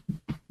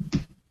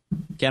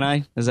 Can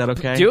I? Is that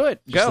okay? Do it.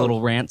 Just Go. a little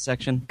rant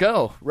section.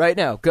 Go. Right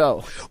now.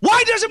 Go.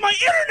 Why doesn't my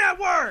internet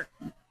work?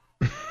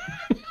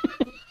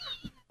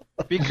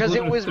 Because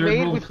it was Third made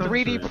world with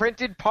 3D country.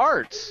 printed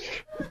parts.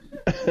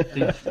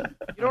 You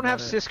don't have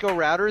Cisco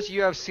routers,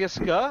 you have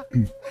Cisco.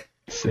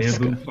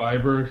 Bamboo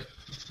fiber.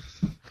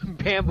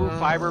 Bamboo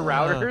fiber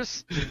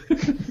routers.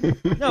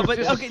 No, but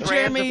Just okay, strands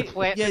Jeremy. of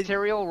plant you,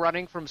 material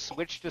running from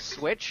switch to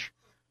switch.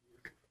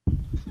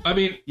 I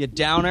mean, you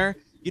downer.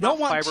 You don't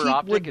want Fiber cheap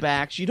optic, wood it's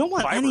backs. You don't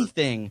want fiber.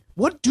 anything.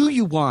 What do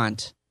you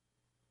want?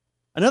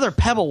 Another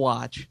Pebble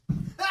watch.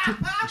 You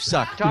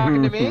suck.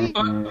 Talking to me?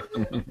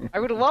 I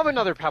would love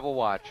another Pebble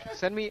Watch.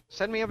 Send me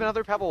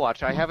another Pebble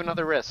Watch. I have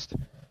another wrist.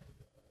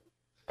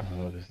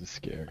 Oh, this is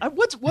scary.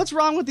 What's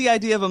wrong with the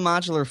idea of a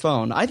modular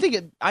phone? I think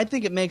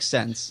it makes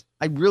sense.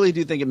 I really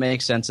do think it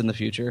makes sense in the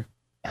future.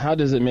 How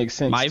does it make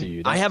sense to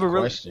you? I have a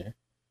real question.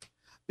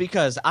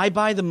 Because I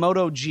buy the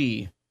Moto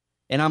G,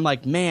 and I'm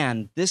like,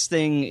 man, this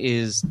thing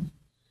is,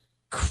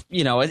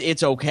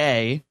 it's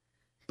okay,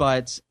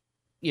 but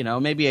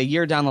maybe a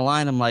year down the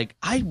line, I'm like,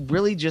 I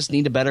really just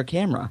need a better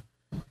camera.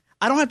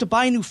 I don't have to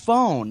buy a new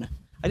phone.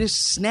 I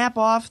just snap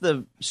off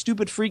the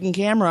stupid freaking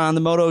camera on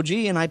the Moto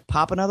G, and I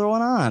pop another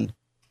one on.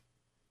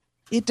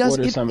 It does.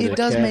 What are some of It the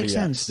does make caveats,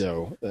 sense.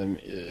 though?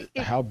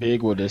 How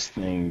big will this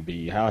thing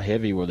be? How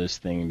heavy will this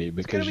thing be?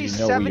 Because It's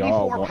gonna be we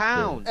all 74 want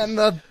pounds. And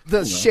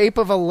the shape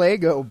of a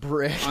Lego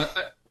brick.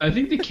 I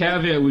think the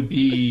caveat would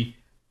be,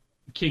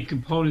 can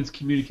components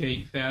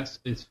communicate fast?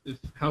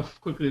 How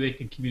quickly they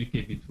can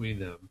communicate between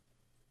them,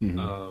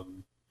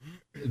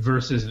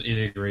 versus an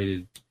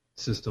integrated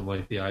system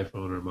like the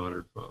iPhone or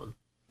modern phone.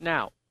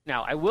 Now,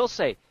 I will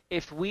say,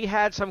 if we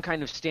had some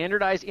kind of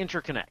standardized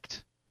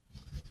interconnect,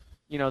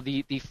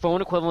 the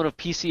phone equivalent of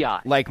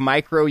PCI. Like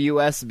micro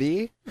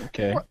USB?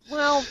 Okay.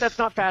 Well, that's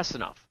not fast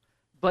enough.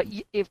 But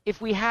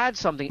if we had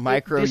something...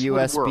 Micro this would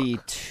USB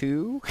work.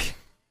 2?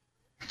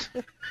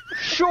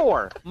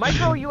 Sure,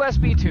 micro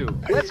USB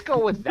 2. Let's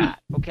go with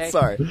that, okay?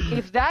 Sorry.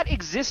 If that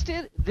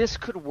existed, this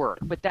could work,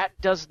 but that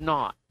does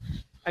not.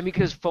 I mean,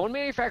 because phone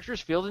manufacturers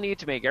feel the need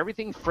to make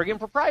everything friggin'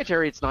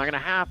 proprietary, it's not going to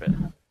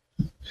happen.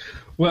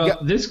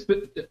 Well,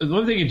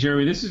 one thing,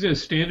 Jeremy, this is a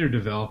standard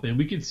development.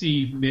 We can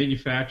see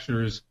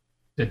manufacturers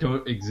that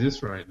don't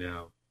exist right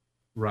now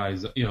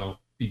rise,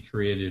 be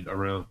created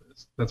around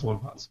this. That's one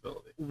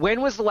possibility.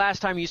 When was the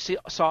last time you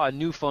saw a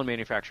new phone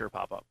manufacturer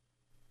pop up?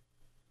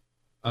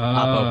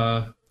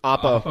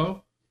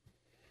 Oppo.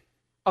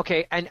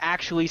 Okay, and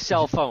actually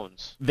sell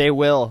phones. They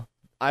will.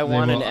 I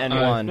want an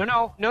N1.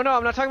 No,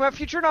 I'm not talking about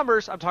future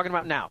numbers. I'm talking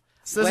about now.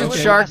 This isn't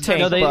Shark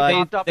Tank,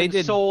 but they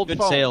did sold good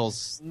phones.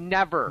 sales.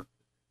 Never.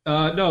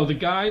 No,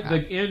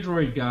 the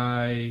Android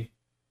guy,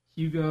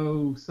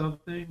 Hugo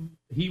something,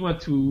 he went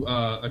to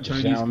a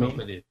Chinese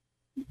company.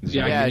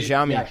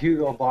 Xiaomi. Yeah,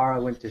 Hugo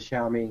Barra went to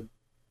Xiaomi.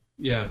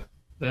 Yeah,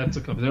 that's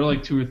a company. They're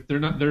like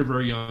they're a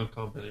very young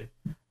company.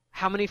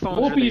 How many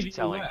phones are they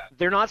selling?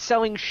 They're not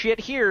selling shit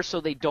here,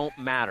 so they don't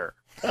matter.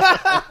 They're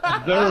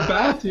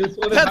about to.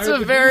 That's a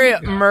very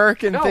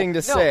American thing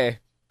to say.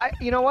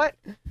 You know what?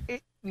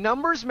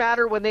 Numbers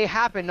matter when they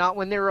happen, not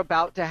when they're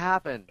about to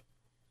happen.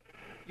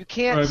 You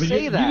can't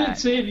say that. You didn't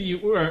say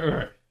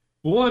the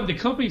one, the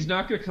company's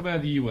not going to come out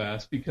of the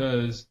U.S.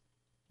 because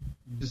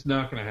it's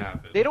not going to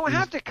happen. They don't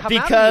have to come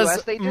out of the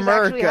U.S. They just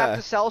actually have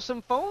to sell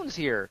some phones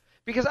here.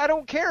 Because I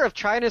don't care if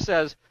China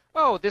says,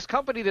 oh, this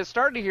company that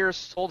started here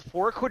sold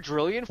 4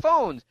 quadrillion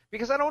phones,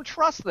 because I don't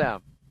trust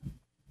them.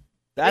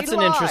 That's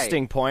an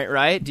interesting point,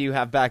 right? Do you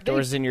have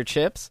backdoors in your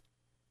chips?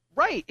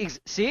 Right.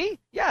 See?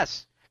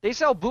 Yes. They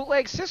sell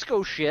bootleg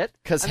Cisco shit.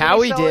 Because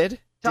Howie did.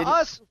 To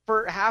us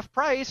for half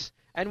price,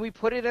 and we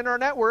put it in our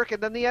network,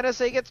 and then the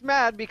NSA gets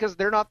mad because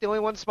they're not the only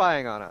ones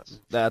spying on us.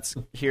 That's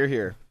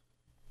here.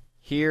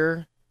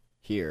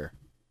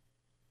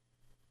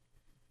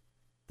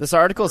 This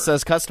article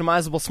says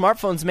customizable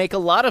smartphones make a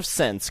lot of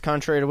sense,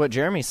 contrary to what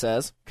Jeremy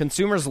says.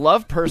 Consumers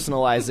love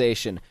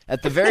personalization.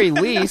 At the very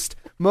least,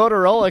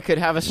 Motorola could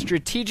have a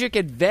strategic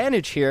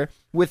advantage here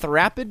with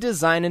rapid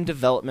design and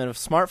development of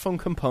smartphone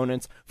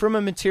components from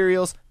a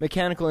materials,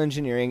 mechanical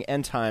engineering,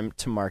 and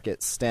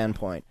time-to-market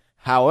standpoint.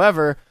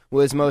 However,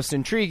 what is most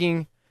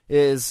intriguing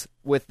is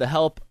with the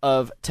help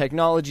of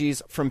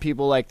technologies from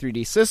people like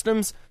 3D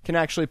Systems, can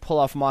actually pull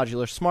off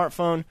modular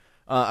smartphone.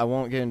 I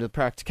won't get into the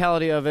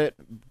practicality of it.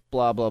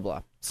 Blah, blah,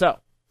 blah. So.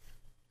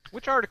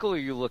 Which article are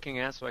you looking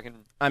at so I can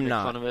make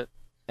fun of it?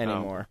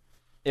 Anymore.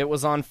 It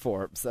was on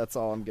Forbes. That's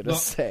all I'm going to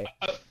say.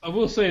 I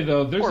will say,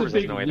 though, there's Forbes a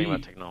big doesn't know anything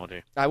about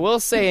technology. I will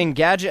say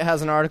Engadget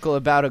has an article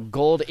about a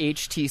gold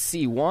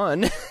HTC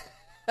One.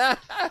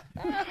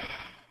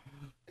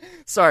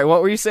 Sorry,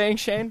 what were you saying,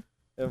 Shane?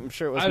 I'm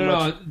sure it was I don't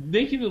know.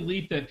 Making the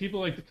leap that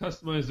people like to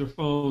customize their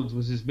phones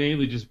was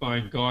mainly just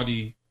buying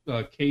gaudy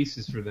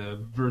cases for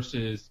them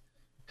versus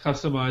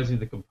customizing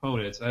the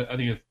components. I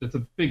think that's a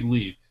big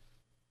leap.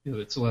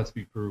 That still has to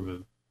be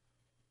proven.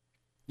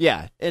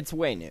 Yeah, it's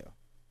way new.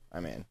 I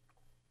mean,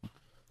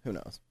 who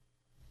knows?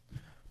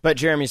 But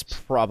Jeremy's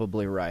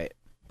probably right.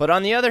 But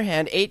on the other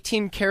hand,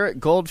 18-karat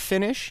gold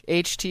finish,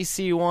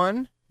 HTC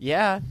One.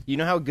 Yeah, you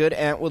know how good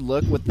Ant would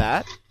look with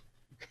that?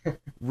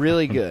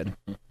 Really good.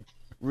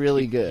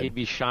 Really good. He'd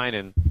be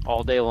shining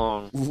all day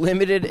long.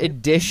 Limited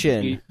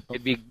edition.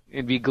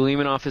 It'd be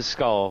gleaming off his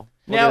skull.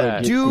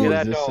 Now,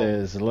 this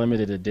says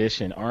limited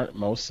edition. Aren't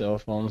most cell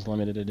phones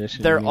limited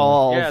edition? They're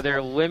all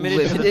they're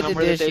limited to the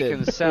number edition. That they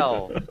can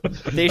sell.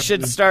 They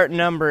should start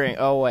numbering.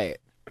 Oh wait.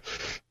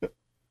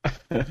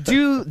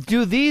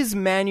 Do these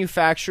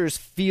manufacturers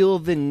feel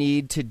the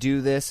need to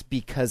do this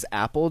because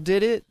Apple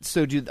did it?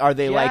 So are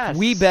they like,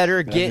 we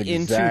better get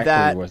into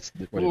that?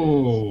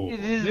 It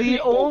is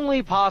the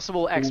only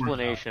possible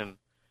explanation.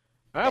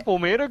 Apple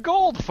made a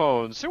gold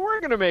phone, so we're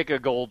going to make a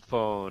gold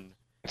phone.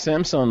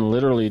 Samsung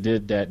literally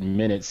did that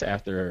minutes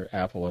after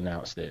Apple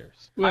announced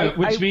theirs.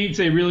 Which means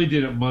they really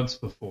did it months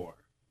before,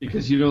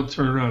 because you don't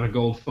turn around a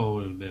gold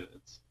phone in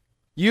minutes.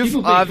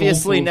 You've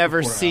obviously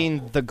never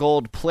seen the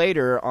gold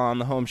plater on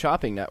the Home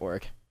Shopping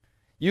Network.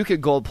 You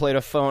could gold plate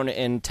a phone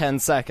in 10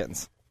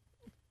 seconds.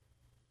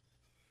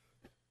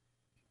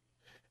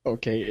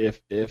 Okay,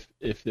 if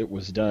it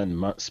was done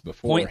months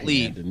before,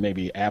 then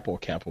maybe Apple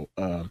copied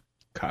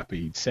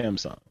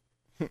Samsung.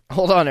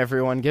 Hold on,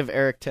 everyone. Give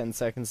Eric 10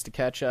 seconds to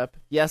catch up.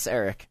 Yes,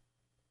 Eric.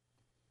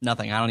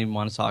 Nothing. I don't even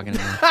want to talk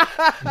anymore.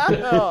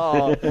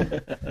 Oh.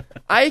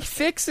 I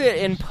fix it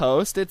in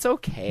post. It's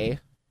okay.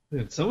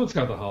 Man, someone's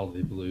got the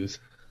holiday blues.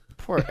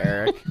 Poor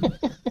Eric.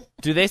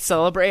 Do they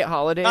celebrate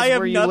holidays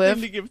where you live? I have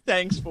nothing to give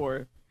thanks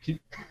for.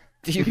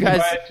 Do you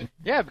guys?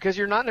 Yeah, because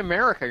you're not in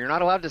America. You're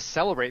not allowed to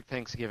celebrate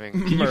Thanksgiving.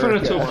 Can you put a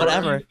turkey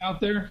Whatever.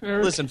 out there,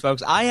 Eric? Listen,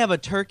 folks, I have a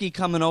turkey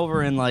coming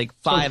over in like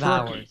 5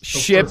 hours.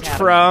 Shipped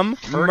from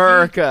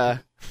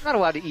America. You're not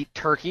allowed to eat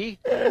turkey.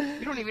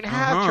 You don't even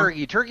have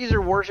turkey. Turkeys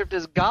are worshipped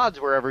as gods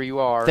wherever you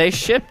are. They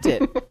shipped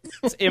it.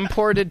 It's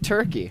imported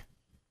turkey.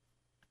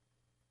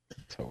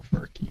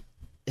 Tofurkey.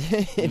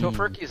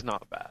 Tofurkey is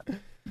not bad.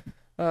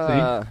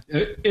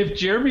 If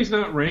Jeremy's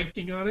not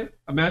ranking on it,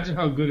 imagine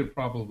how good it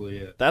probably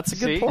is. That's a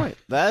good point.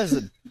 That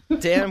is a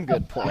damn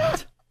good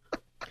point.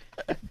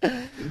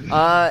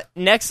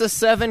 Nexus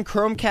 7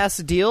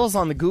 Chromecast deals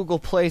on the Google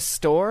Play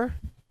Store.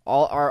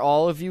 Are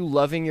all of you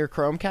loving your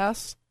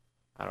Chromecast?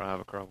 I don't have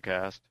a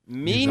Chromecast.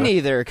 Me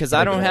neither, because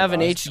I don't have an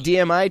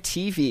HDMI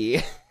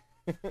TV.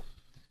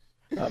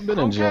 I've been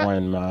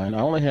enjoying mine. I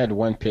only had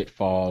one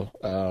pitfall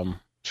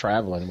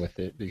traveling with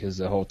it because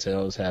the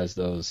hotels has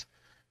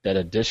that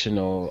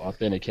additional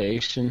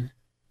authentication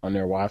on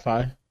their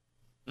Wi-Fi.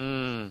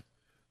 Yeah.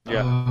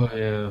 Oh,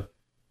 yeah.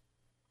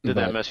 Did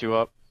that mess you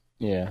up?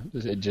 Yeah,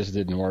 it just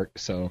didn't work.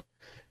 So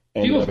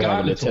I People ended up have having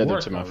gotten to it to tether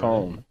work to my already.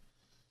 phone.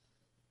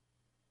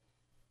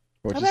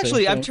 What'd you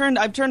say, I've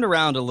Shane? turned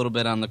around a little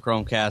bit on the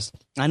Chromecast.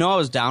 I know I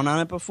was down on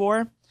it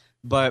before,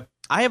 but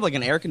I have like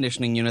an air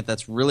conditioning unit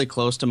that's really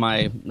close to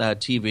my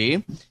TV,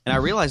 and I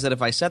realized that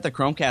if I set the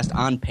Chromecast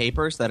on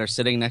papers that are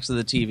sitting next to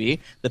the TV,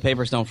 the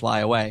papers don't fly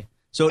away.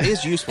 So it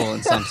is useful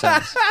in some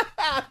sense.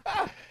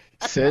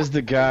 Says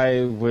the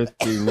guy with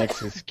the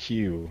Nexus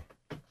Q.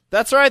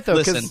 That's right, though.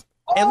 Listen, 'cause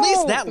at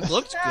least that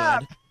looked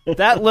good.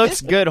 that looks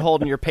good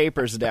holding your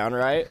papers down,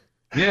 right?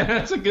 Yeah,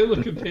 that's a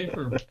good-looking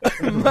paper.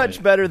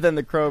 Much better than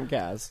the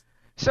Chromecast.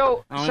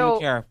 So I don't even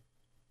care.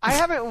 I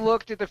haven't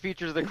looked at the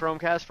features of the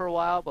Chromecast for a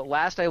while, but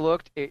last I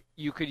looked,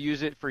 you could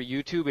use it for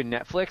YouTube and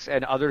Netflix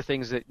and other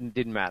things that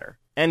didn't matter.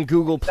 And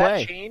Google Play.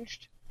 That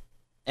changed?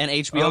 And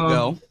HBO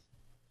Go.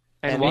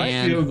 And what?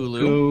 And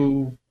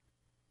Hulu.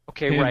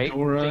 Okay, right.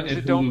 Pandora Things and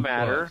that don't Hulu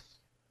matter. Plus.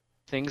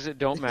 Things that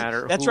don't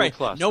matter. That's Hulu right.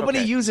 Plus. Nobody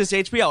Okay. uses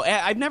HBO.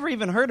 I've never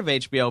even heard of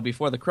HBO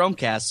before the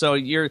Chromecast. So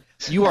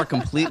you are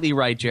completely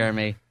right,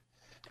 Jeremy.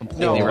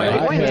 Completely No, right.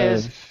 the point have-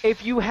 is,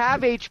 if you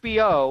have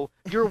HBO,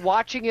 you're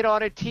watching it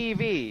on a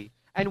TV.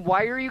 And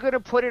why are you going to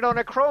put it on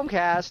a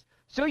Chromecast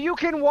so you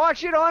can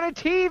watch it on a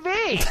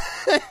TV?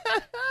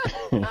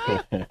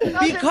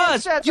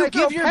 Because you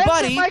give your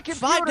buddy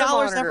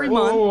 $5 every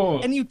month, Whoa.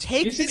 and you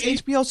take Isn't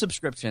his HBO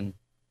subscription.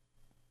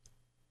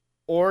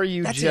 Or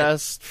you That's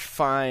just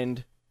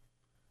find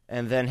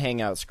and then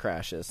Hangouts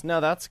crashes.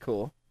 No, that's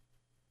cool.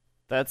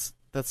 That's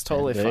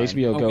totally The fine.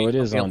 HBO Go, it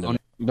is Okay, on demand.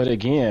 But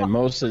again,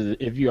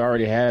 if you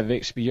already have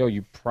HBO,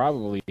 you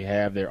probably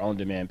have their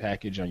on-demand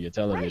package on your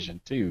television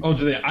too. Oh,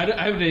 do they? I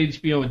haven't had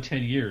HBO in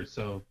 10 years,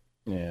 so...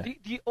 Yeah.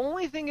 The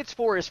only thing it's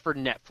for is for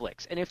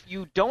Netflix. And if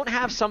you don't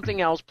have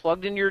something else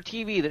plugged into your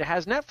TV that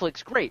has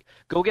Netflix, great.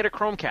 Go get a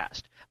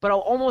Chromecast. But I'll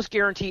almost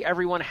guarantee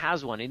everyone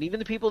has one. And even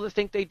the people that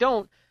think they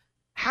don't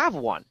have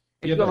one.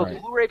 If Yeah, you have a right.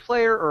 Blu-ray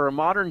player or a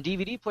modern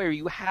DVD player,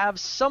 you have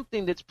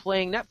something that's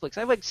playing Netflix.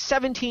 I have like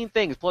 17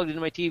 things plugged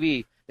into my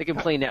TV that can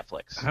play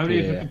Netflix. How do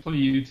you Yeah. have to play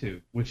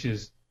YouTube, which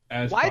is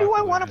as Why do I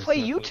popular want to as play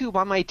Netflix? YouTube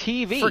on my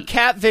TV? For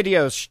cat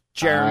videos, I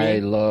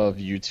Jeremy. love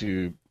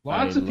YouTube.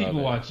 Lots I of people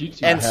love it. watch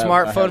YouTube. And I have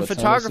smartphone a ton of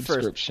photographers.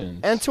 subscriptions.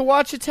 And to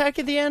watch Attack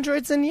of the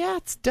Androids and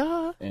Yats,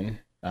 duh. And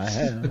I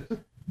have.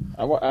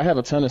 I have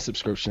a ton of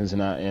subscriptions,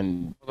 and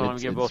Hold on,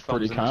 it's give both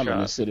pretty thumbs in the common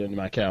to shot. sit on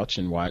my couch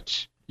and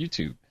watch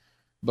YouTube.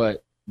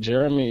 But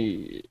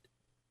Jeremy,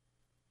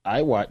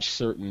 I watch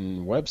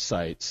certain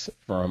websites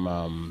from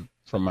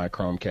my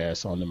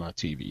Chromecast onto my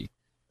TV.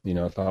 You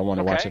know, if I want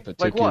to watch a Okay, like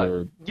particular,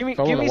 what? Give me if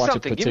I want to watch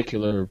something. a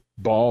particular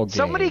ball game,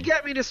 Somebody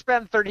get me to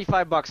spend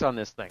 $35 on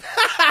this thing.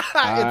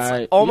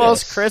 It's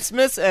almost yes.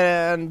 Christmas,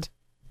 and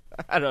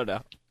I don't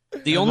know.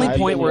 The only I've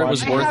point been where it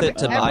was watching worth have it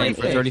to buy it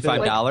for everything. $35.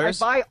 Like,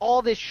 I buy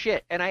all this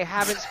shit, and I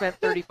haven't spent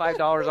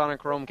 $35 on a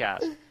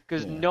Chromecast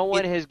because no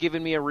one has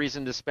given me a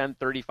reason to spend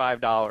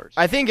 $35.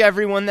 I think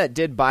everyone that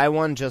did buy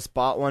one just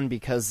bought one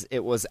because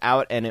it was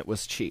out and it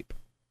was cheap.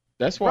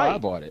 That's why I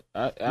Right. bought it.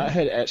 I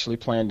had actually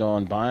planned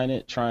on buying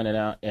it, trying it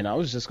out, and I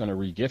was just going to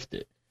re-gift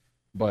it.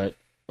 But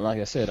like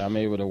I said, I'm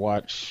able to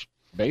watch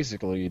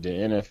basically the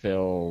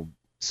NFL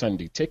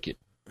Sunday Ticket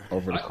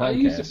over the I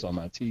use Chromecast on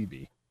my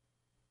TV.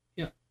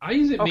 Yeah, I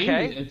use it mainly.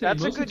 Okay, I think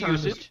that's a most of good the time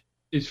usage.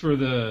 It's for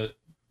the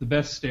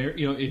best stereo.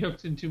 You know, it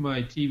hooks into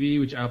my TV,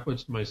 which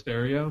outputs to my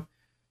stereo.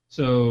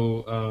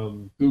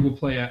 So Google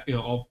Play,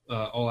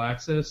 all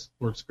access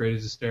works great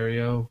as a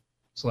stereo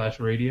 /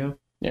 radio.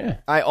 Yeah.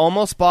 I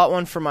almost bought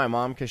one for my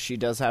mom because she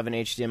does have an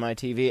HDMI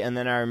TV, and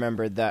then I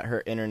remembered that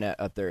her internet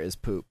up there is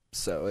poop,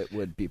 so it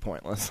would be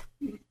pointless.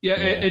 Yeah,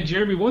 and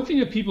Jeremy, one thing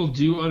that people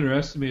do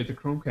underestimate at the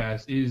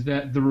Chromecast is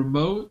that the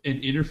remote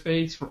and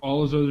interface for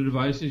all those other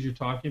devices you're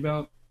talking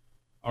about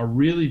are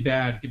really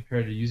bad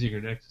compared to using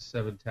your Nexus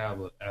 7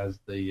 tablet as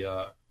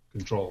the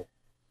control.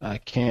 I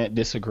can't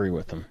disagree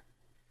with them.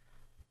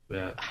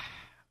 Yeah.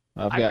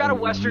 I've got a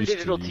Western used to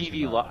Digital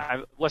using TV,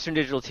 mine. Western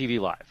Digital TV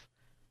Live,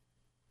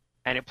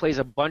 and it plays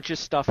a bunch of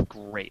stuff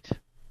great.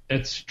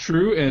 It's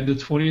true, and the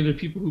 20 other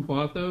people who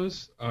bought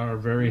those are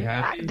very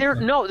happy.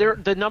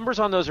 The numbers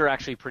on those are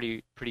actually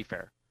pretty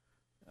fair.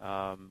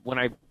 When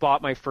I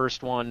bought my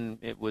first one,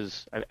 it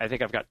was I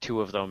think I've got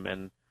 2 of them,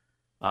 and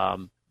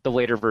the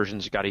later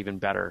versions got even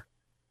better.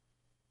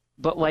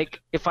 But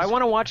like, if I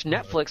want to watch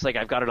Netflix, like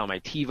I've got it on my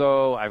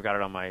TiVo, I've got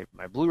it on my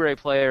Blu-ray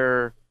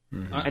player.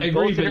 Mm-hmm. I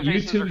agree, but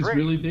YouTube is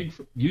really big.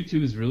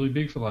 YouTube is really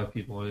big for a lot of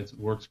people, and it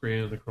works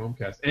great on the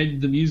Chromecast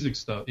and the music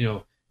stuff.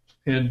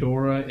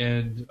 Pandora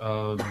and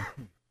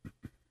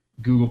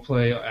Google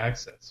Play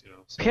Access.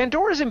 So.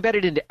 Pandora's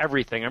embedded into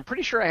everything. I'm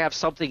pretty sure I have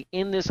something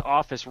in this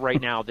office right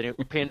now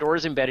that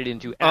Pandora's embedded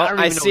into.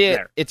 I see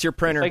it. It's your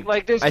printer.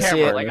 Like this camera.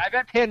 See it. Like I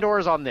bet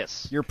Pandora's on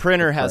this. Your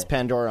printer has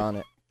Pandora on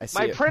it.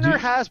 My printer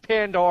has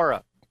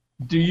Pandora.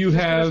 Do you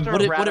have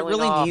what it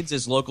really needs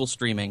is local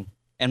streaming,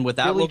 and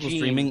without local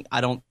streaming,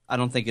 I don't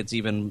think it's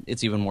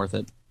even worth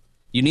it.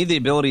 You need the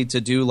ability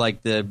to do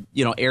like the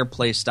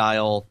AirPlay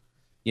style,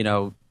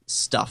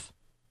 stuff.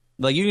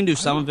 Like you can do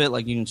some of it,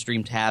 like you can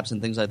stream tabs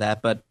and things like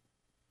that, but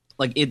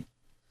like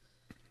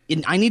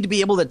I need to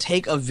be able to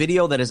take a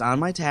video that is on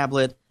my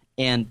tablet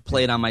and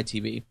play it on my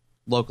TV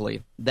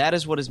locally. That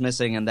is what is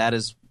missing, and that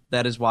is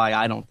why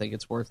I don't think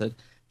it's worth it.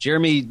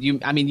 Jeremy,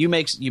 you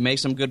make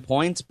some good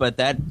points, but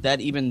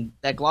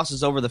that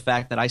glosses over the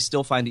fact that I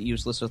still find it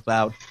useless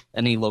without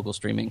any local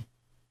streaming.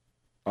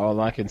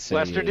 All I can say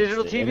Western is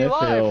Digital the TV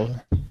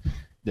NFL,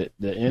 Live.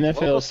 The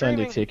NFL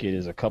Sunday ticket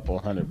is a couple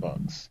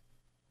 $100.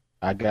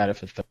 I got it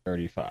for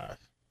 $35.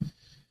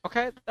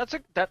 Okay,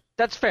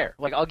 that's fair.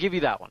 Like I'll give you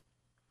that one.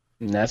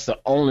 And that's the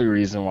only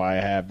reason why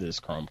I have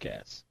this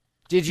Chromecast.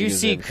 Did you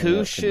see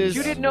Kush's?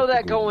 You didn't know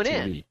that going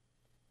in.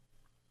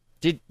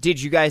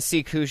 Did you guys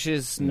see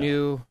Kush's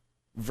new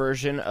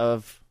version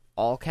of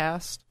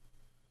Allcast?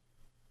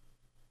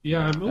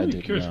 Yeah, I'm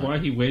only curious why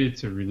he waited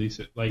to release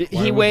it. Like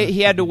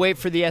he had to wait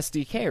for the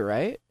SDK,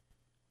 right?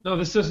 No,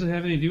 this doesn't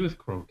have anything to do with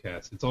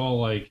Chromecast. It's all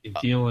like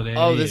DLNA.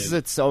 Oh, this is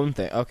its own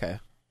thing. Okay.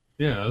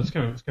 Yeah, it's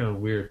kind of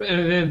weird.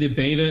 And then the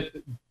beta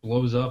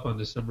blows up on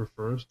December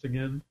 1st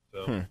again.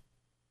 So.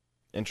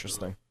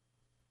 Interesting.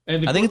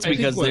 And I think it's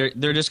because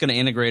they're just going to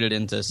integrate it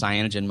into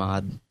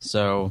CyanogenMod,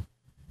 so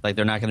like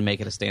they're not going to make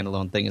it a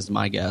standalone thing, is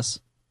my guess.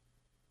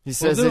 He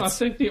says I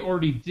think they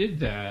already did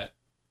that,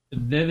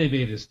 and then they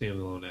made it a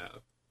standalone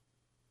app.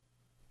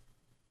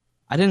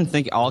 I didn't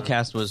think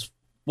Allcast was.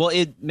 Well,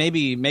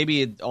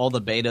 maybe all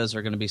the betas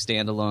are going to be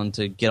standalone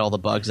to get all the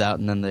bugs out,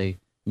 and then they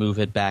move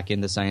it back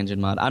into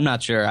CyanogenMod. I'm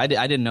not sure. I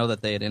didn't know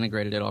that they had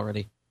integrated it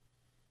already.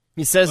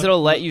 He says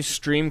it'll let you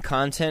stream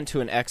content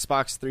to an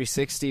Xbox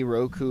 360,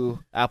 Roku,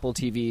 Apple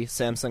TV,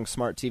 Samsung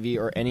Smart TV,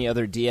 or any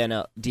other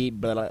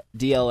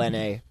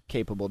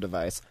DLNA-capable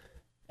device.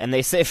 And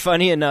they say,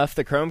 funny enough,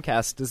 the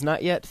Chromecast does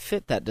not yet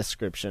fit that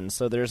description,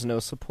 so there's no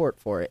support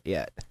for it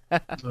yet.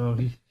 Oh,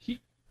 but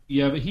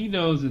he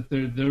knows that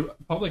the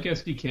public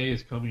SDK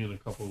is coming in a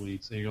couple of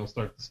weeks, and you'll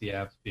start to see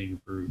apps being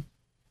approved.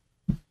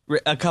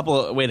 A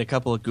couple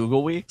of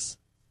Google weeks?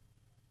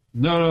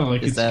 No,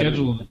 like it's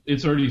scheduled.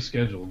 It's already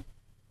scheduled.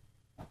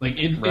 Like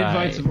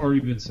invites have already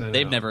been sent.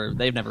 They've never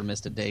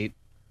missed a date.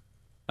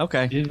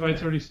 Okay, the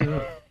invite's already sent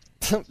out.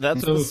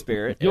 That's the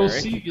spirit.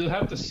 You'll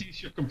have to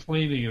cease your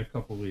complaining in a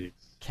couple of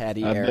weeks.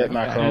 Caddy I Eric. bet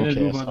my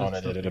Chromecast on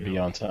it. It'll be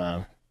on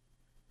time.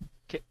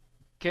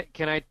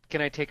 Can I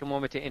take a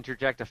moment to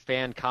interject a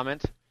fan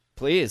comment?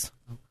 Please.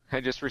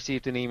 I just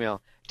received an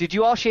email. Did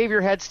you all shave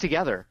your heads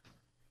together?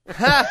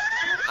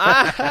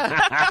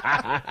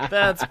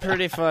 That's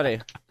pretty funny.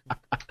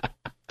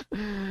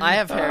 I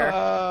have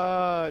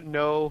hair.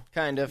 No.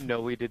 Kind of.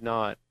 No, we did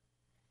not.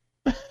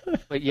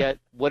 But yet,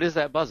 what is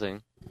that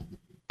buzzing?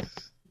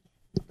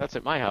 That's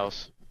at my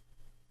house.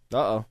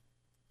 Uh-oh.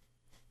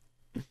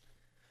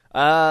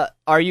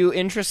 Are you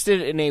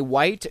interested in a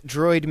white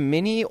Droid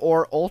Mini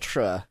or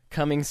Ultra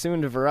coming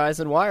soon to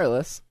Verizon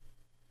Wireless?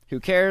 Who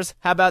cares?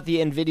 How about the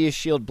NVIDIA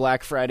Shield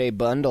Black Friday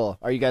bundle?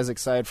 Are you guys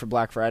excited for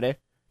Black Friday?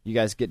 You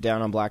guys get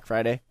down on Black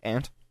Friday?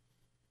 Ant?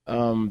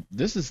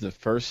 This is the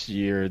first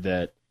year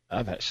that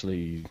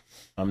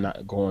I'm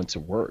not going to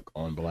work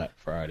on Black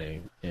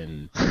Friday.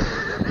 And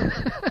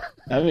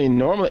I mean,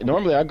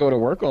 normally I go to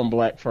work on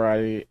Black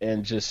Friday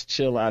and just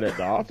chill out at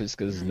the office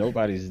because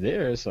nobody's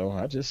there, so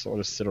I just sort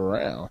of sit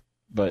around.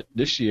 But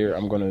this year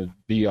I'm going to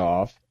be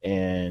off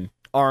and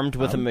armed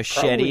with a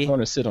machete. I'm going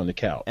to sit on the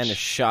couch and a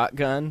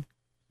shotgun,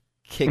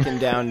 kicking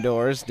down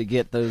doors to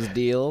get those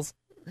deals.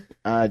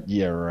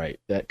 Yeah, right.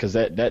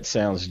 That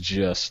sounds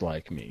just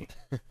like me.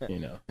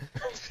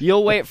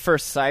 You'll wait for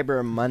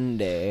Cyber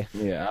Monday.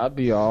 Yeah, I'll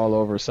be all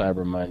over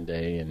Cyber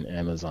Monday and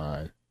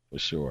Amazon for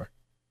sure.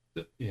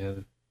 Yeah.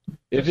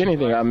 If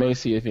anything, I may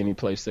see if any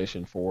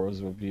PlayStation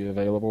 4s will be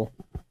available.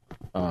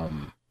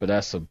 But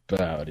that's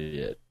about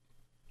it.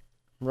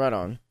 Right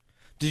on.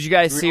 Did you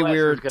guys see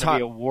we were talking? There's going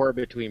to be a war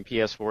between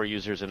PS4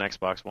 users and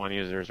Xbox One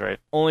users, right?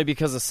 Only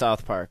because of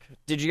South Park.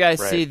 Did you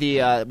guys see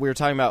the? We were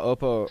talking about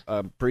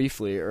Oppo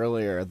briefly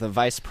earlier. The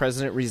vice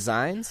president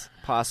resigns,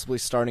 possibly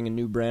starting a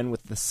new brand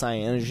with the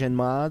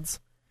CyanogenMods.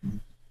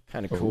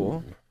 Kind of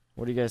cool.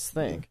 What do you guys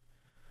think?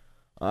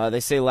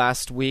 They say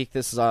last week,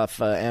 this is off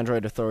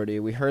Android Authority,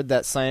 we heard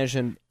that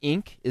Cyanogen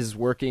Inc. is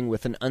working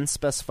with an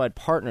unspecified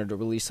partner to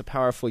release a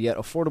powerful yet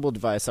affordable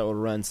device that will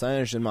run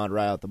Cyanogen Mod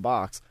right out the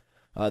box.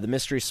 The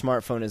mystery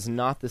smartphone is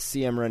not the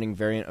CM running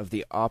variant of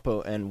the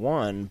Oppo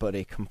N1, but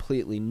a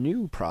completely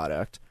new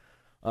product.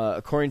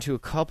 According to a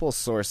couple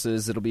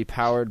sources, it'll be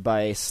powered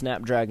by a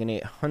Snapdragon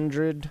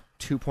 800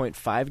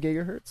 2.5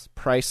 gigahertz,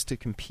 priced to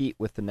compete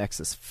with the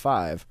Nexus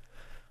 5.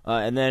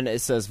 And then it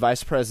says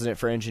Vice President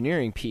for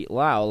Engineering Pete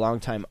Lau, a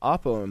longtime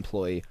Oppo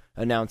employee,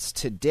 announced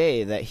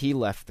today that he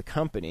left the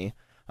company.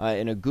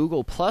 In a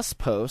Google Plus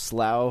post,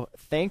 Lau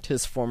thanked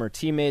his former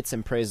teammates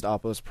and praised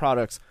Oppo's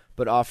products,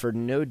 but offered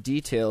no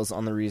details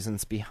on the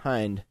reasons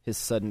behind his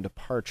sudden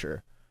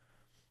departure.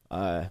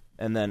 And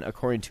then,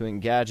 according to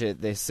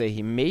Engadget, they say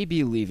he may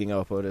be leaving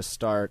Oppo to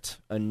start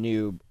a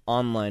new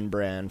online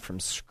brand from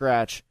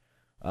scratch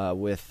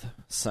with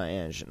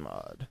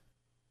CyanogenMod.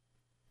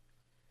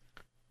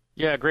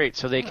 Yeah, great.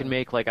 So they can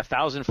make like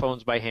 1,000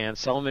 phones by hand,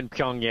 sell them in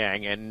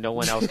Pyongyang, and no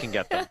one else can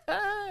get them.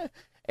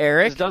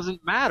 Eric? It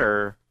doesn't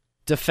matter.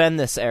 Defend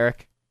this,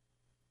 Eric.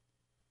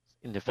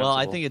 Well,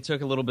 I think it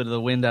took a little bit of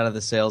the wind out of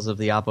the sails of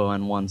the Oppo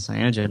N1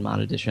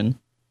 CyanogenMod edition.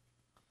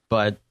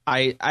 But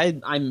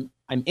I'm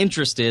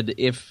interested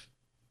if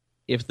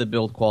the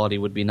build quality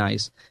would be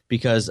nice,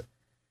 because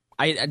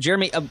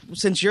Jeremy,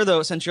 since you're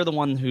the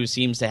one who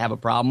seems to have a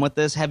problem with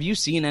this, have you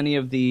seen any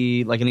of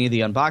the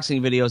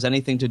unboxing videos,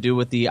 anything to do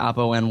with the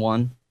Oppo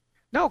N1?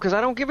 No, because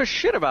I don't give a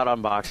shit about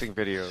unboxing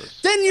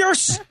videos. Then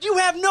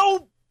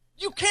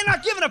you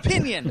cannot give an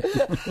opinion.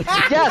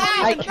 Yes,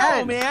 I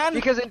can, man.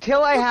 Because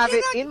until I have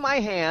it in my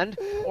hand,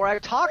 or I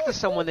talk to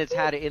someone that's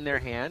had it in their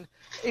hand,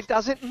 it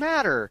doesn't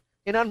matter.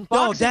 An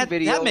unboxing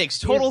video that makes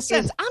total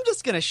sense. I'm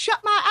just going to shut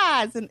my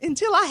eyes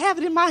until I have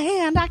it in my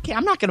hand.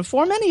 I'm not going to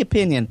form any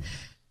opinion.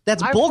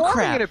 That's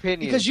bullcrap.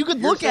 Because you could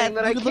look at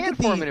that I can't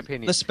form an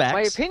opinion. The specs.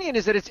 My opinion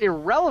is that it's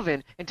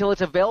irrelevant until it's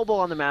available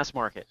on the mass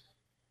market.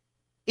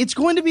 It's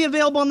going to be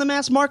available on the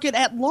mass market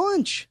at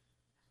launch.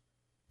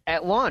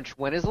 At launch?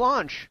 When is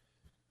launch?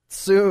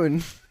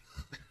 Soon.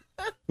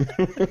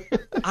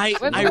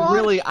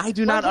 I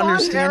do not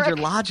understand your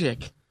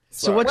logic.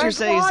 So what you're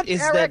saying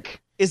is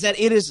that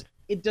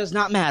it does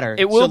not matter.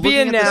 It will be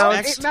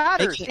announced. It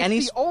matters. It's any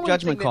the only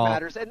judgment thing call. that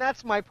matters, and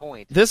that's my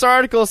point. This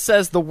article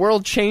says the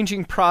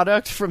world-changing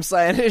product from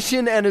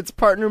Cyanogen and its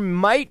partner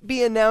might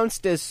be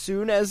announced as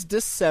soon as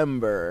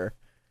December.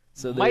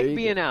 So might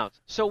be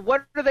announced. So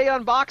what are they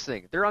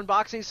unboxing? They're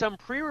unboxing some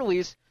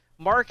pre-release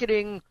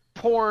marketing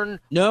porn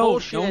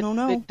bullshit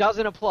that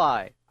doesn't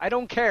apply. I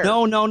don't care.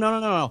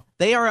 No.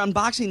 They are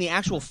unboxing the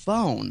actual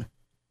phone.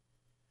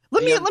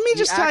 Let me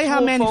just tell you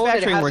how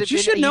manufacturing works. You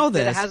should know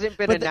this. That hasn't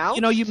been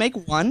announced? You make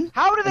one.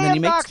 How do they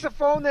unbox a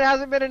phone that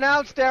hasn't been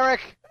announced,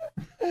 Eric?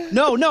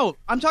 No.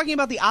 I'm talking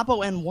about the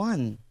Oppo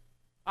N1.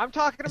 I'm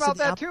talking about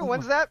that too.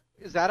 When's that?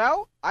 Is that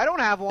out? I don't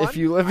have one. If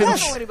you live I don't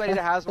know anybody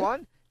that has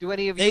one. Do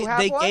any of you have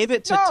one? They gave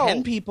it to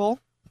 10 people.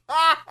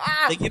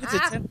 They gave it to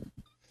 10.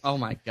 Oh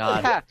my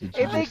God! Yeah.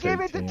 If they give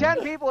it to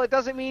 10 people, it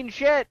doesn't mean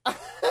shit.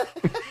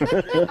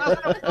 It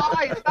doesn't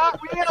apply. It's not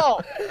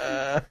real.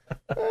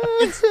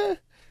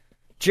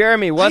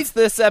 Jeremy, what's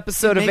this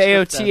episode of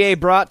AOTA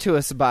brought to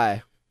us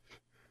by?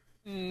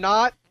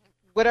 Not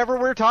whatever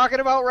we're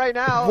talking about right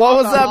now.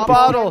 What was that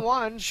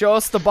bottle? Show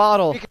us the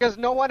bottle. Because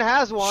no one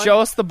has one. Show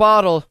us the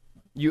bottle.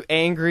 You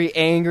angry,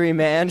 angry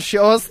man.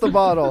 Show us the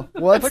bottle.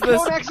 What's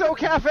this? Patron XO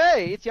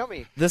Cafe. It's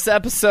yummy. This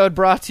episode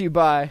brought to you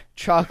by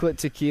Chocolate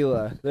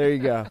Tequila. There you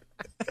go.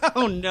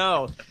 Oh,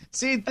 no.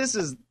 See, this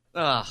is...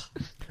 Ugh.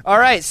 All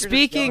right,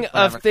 speaking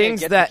of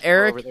things that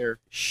Eric...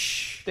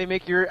 Shh. They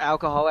make your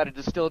alcohol out of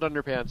distilled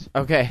underpants.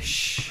 Okay,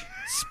 shh.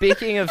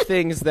 Speaking of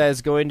things that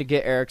is going to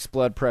get Eric's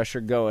blood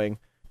pressure going,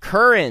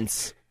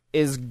 Currents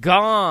is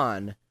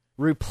gone,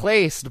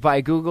 replaced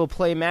by Google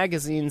Play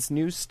Magazine's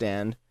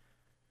newsstand.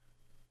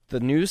 The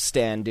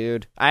newsstand,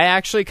 dude. I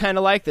actually kind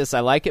of like this.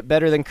 I like it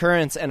better than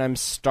Currents, and I'm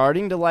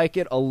starting to like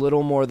it a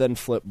little more than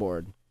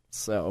Flipboard.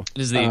 So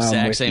it is the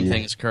exact same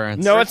thing as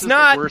Currents. No, it's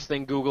not. The worst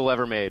thing Google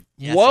ever made.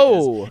 Yes,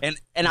 Whoa!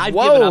 And I've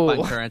given up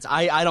on Currents.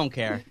 I don't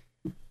care.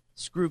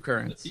 Screw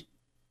Currents.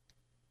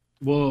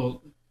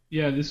 Well,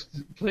 yeah, this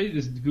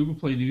Google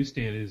Play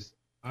newsstand is.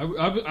 I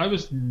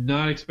was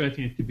not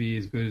expecting it to be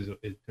as good as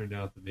it turned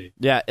out to be.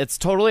 Yeah, it's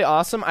totally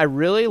awesome. I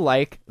really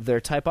like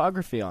their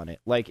typography on it.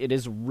 Like, it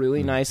is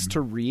really nice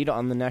to read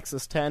on the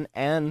Nexus 10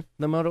 and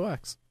the Moto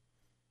X.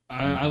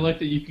 I like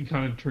that you can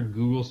kind of turn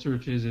Google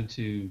searches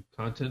into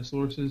content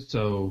sources.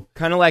 So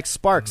kind of like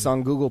Sparks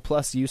on Google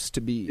Plus used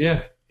to be.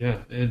 Yeah,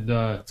 and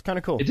it's kind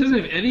of cool. It doesn't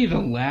have any of the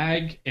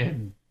lag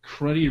and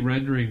cruddy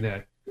rendering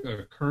that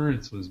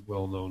Currents was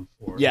well known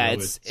for. Yeah,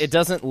 it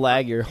doesn't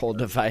lag your whole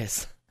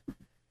device.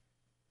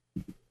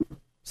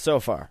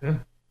 So far.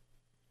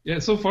 Yeah,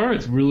 so far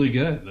it's really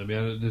good. I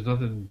mean, there's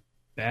nothing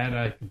bad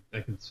I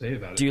can say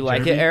about it. Do you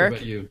like it,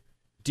 Eric?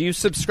 Do you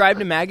subscribe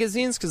to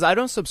magazines? Because I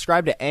don't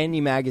subscribe to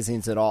any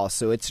magazines at all,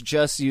 so it's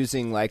just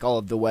using like all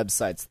of the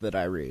websites that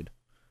I read.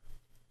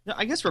 No,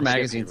 I guess for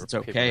magazines it's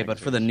okay, but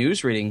for the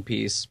news reading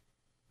piece,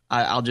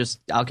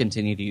 I'll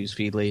continue to use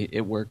Feedly.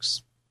 It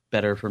works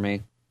better for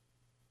me.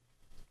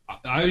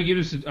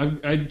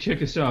 I'd check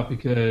this out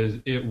because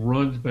it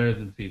runs better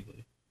than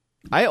Feedly.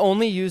 I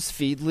only use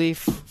Feedly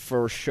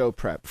for show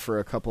prep for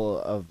a couple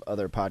of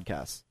other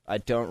podcasts. I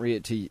don't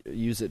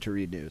use it to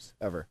read news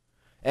ever.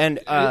 And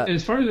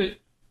as far as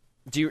it,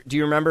 do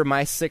you remember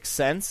My Sixth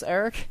Sense,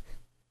 Eric?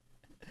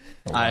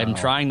 Wow. I'm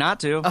trying not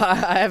to.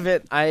 I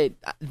haven't.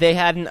 They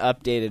hadn't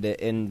updated it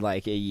in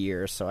like a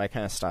year, so I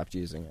kind of stopped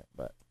using it.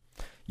 But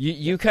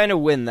you kind of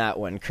win that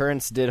one.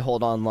 Currents did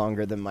hold on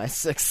longer than My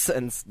Sixth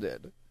Sense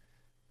did.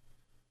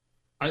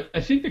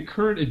 I think the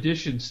current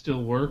editions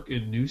still work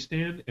in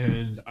newsstand,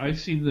 and I've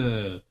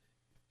seen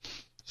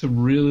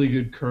some really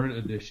good current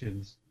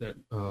editions that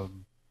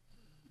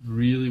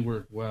really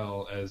work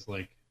well as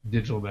like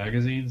digital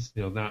magazines.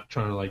 Not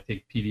trying to like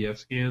take PDF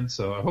scans.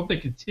 So I hope they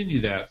continue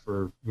that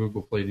for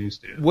Google Play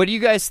Newsstand. What do you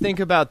guys think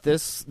about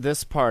this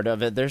part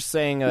of it? They're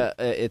saying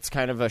it's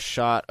kind of a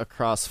shot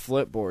across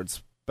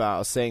Flipboard's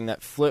bow, saying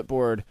that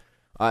Flipboard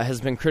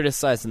has been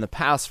criticized in the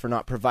past for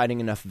not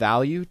providing enough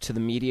value to the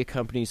media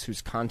companies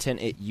whose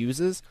content it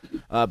uses,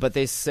 but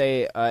they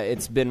say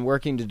it's been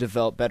working to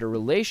develop better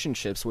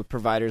relationships with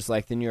providers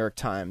like the New York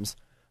Times,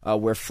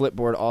 where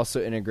Flipboard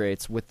also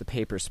integrates with the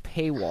paper's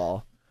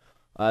paywall.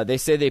 They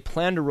say they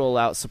plan to roll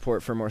out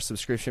support for more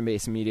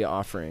subscription-based media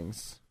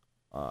offerings.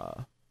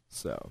 Yeah.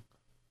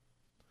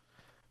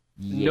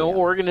 No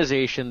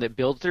organization that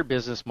builds their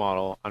business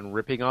model on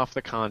ripping off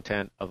the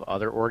content of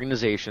other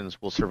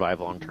organizations will survive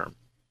long term.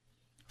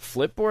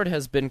 Flipboard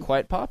has been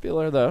quite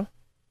popular, though.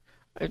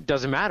 It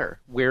doesn't matter.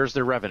 Where's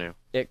their revenue?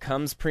 It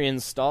comes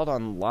pre-installed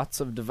on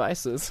lots of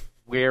devices.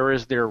 Where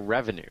is their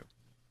revenue?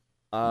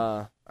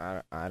 I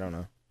don't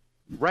know.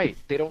 Right.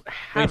 They don't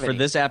have for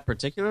this app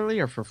particularly,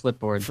 or for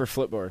Flipboard? For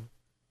Flipboard.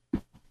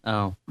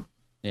 Oh.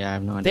 Yeah, I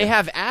have no idea. They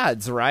have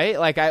ads, right?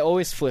 Like, I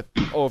always flip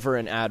over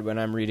an ad when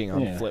I'm reading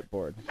on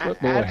Flipboard.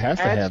 Flipboard has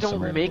to have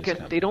some revenue.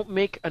 They don't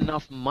make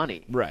enough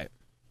money. Right.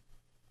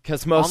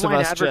 Because most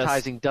online of us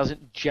advertising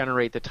doesn't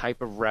generate the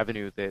type of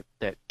revenue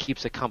that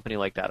keeps a company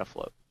like that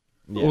afloat.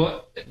 Yeah.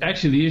 Well,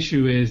 actually, the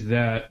issue is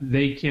that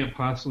they can't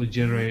possibly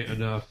generate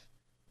enough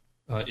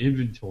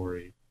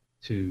inventory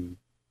to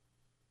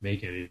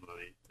make any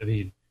money. I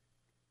mean,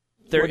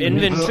 their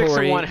inventory. 6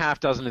 of one, half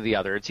dozen of the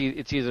other. It's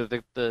either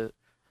the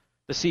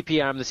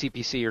CPM, the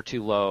CPC are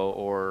too low,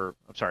 or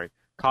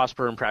cost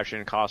per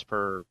impression, cost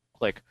per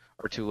click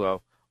are too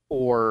low,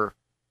 or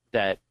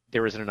that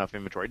there isn't enough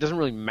inventory. It doesn't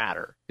really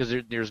matter because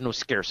there's no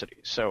scarcity.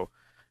 So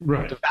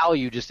the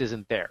value just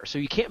isn't there. So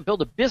you can't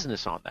build a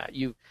business on that.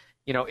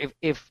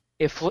 If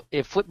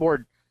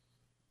Flipboard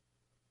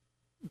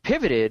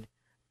pivoted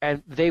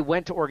and they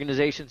went to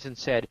organizations and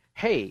said,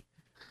 "Hey,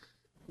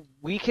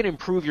 we can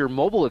improve your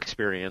mobile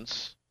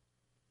experience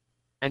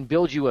and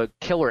build you a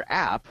killer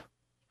app,"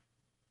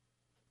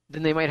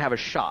 then they might have a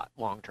shot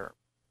long term.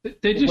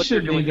 They just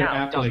should have made their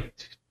app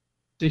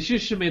they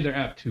should have made their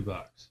app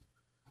 $2.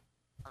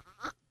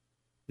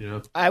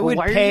 I would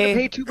why pay. Are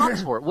you gonna pay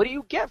 $2 for it? What do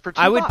you get for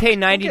 $2? I would pay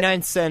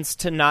 99 cents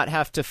to not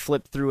have to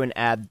flip through an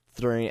ad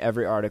during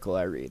every article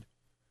I read.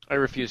 I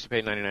refuse to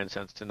pay 99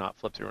 cents to not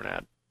flip through an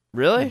ad.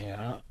 Really?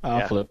 Yeah,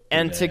 I'll flip.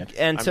 And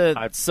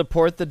to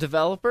support the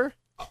developer?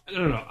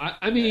 No.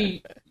 I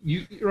mean,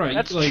 you're right.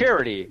 That's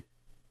charity.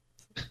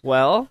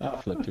 Well, I'll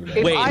flip through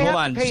that. Wait, hold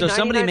on. So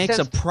somebody makes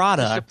a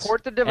product,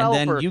 support the developer,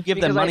 and then you give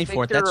them money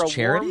for it. That's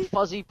charity? Warm,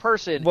 fuzzy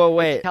person. Well,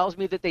 wait. Which tells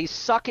me that they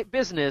suck at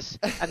business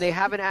and they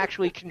haven't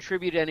actually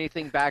contributed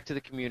anything back to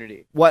the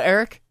community. What,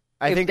 Eric?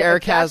 I think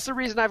Eric that's the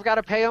reason I've got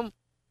to pay them.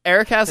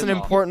 Eric has an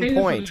important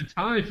point. You pay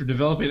time for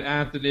developing an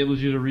app that enables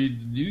you to read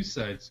the news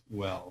sites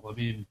well. I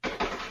mean,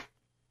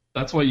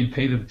 that's why you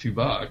pay them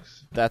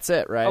 $2. That's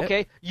it, right?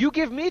 Okay, you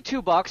give me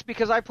 $2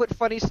 because I put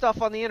funny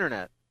stuff on the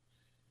internet.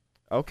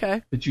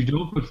 Okay. But you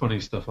don't put funny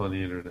stuff on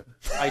the internet.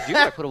 I do.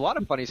 I put a lot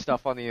of funny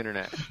stuff on the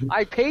internet.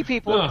 I pay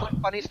people to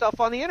put funny stuff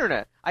on the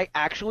internet. I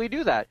actually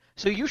do that.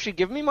 So you should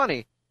give me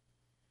money.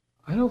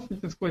 I don't think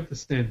that's quite the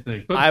same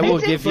thing. But I will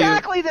it's give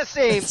exactly the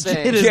same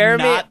thing. It is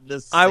Jeremy, not the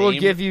same I will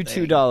give you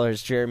thing.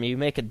 $2, Jeremy. You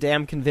make a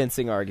damn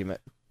convincing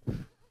argument.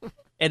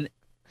 And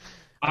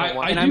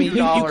I mean,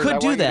 you $2. could I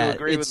do want you to that.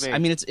 agree with me. I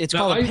mean, it's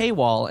called a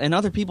paywall, and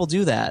other people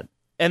do that.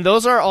 And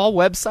those are all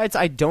websites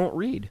I don't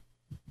read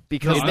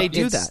because they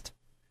do that.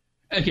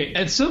 Okay,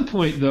 at some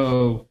point,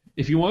 though,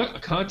 if you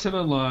want content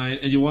online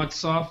and you want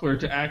software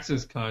to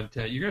access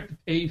content, you're going to have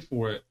to pay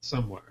for it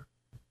somewhere.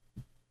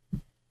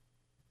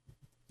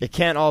 It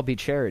can't all be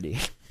charity.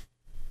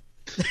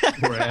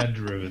 Or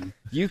ad-driven.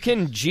 You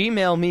can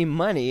Gmail me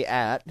money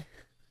at...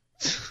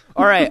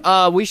 All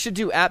right, we should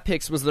do app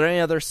picks. Was there any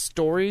other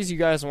stories you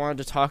guys wanted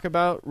to talk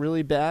about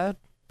really bad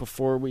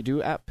before we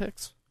do app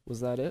picks?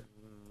 Was that it?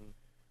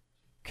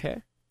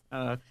 Okay.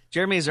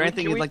 Jeremy, is there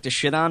anything you'd like to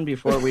shit on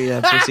before we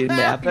proceed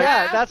into app picks?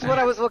 Yeah, that's what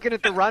I was looking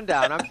at the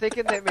rundown. I'm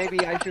thinking that maybe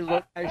I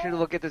should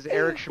look at this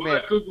Eric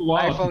Schmidt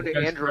iPhone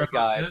to Android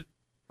guide.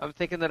 I'm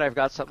thinking that I've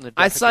got something to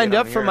I signed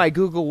up on for here. my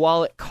Google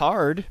Wallet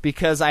card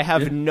because I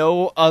have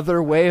no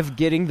other way of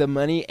getting the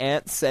money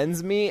Ant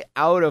sends me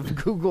out of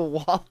Google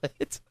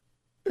Wallet.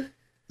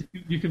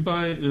 You can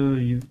buy.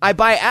 I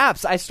buy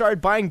apps. I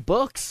started buying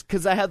books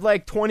because I had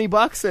like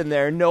 $20 in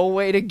there. No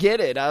way to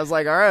get it. I was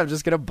like, all right, I'm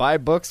just gonna buy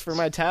books for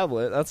my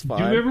tablet. That's fine.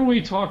 Do you remember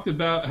we talked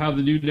about how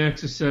the new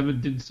Nexus 7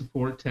 didn't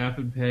support tap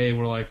and pay?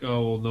 We're like,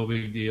 oh, well, no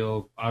big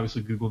deal.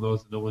 Obviously, Google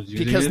knows that no one's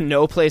using it. Because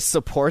no place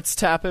supports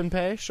tap and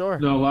pay? Sure.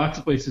 No, lots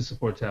of places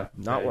support tap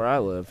and pay. Not where I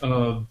live.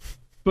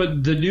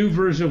 But the new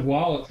version of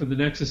Wallet for the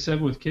Nexus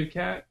 7 with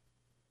KitKat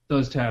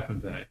does tap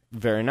and pay.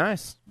 Very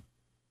nice.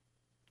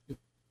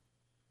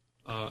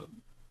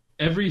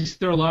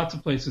 There are lots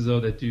of places though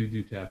that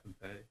do tap and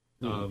pay.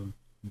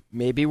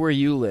 Maybe where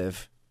you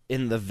live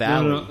in the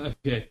valley. No,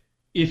 okay.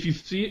 If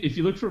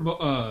you look for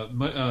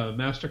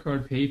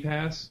MasterCard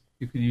PayPass,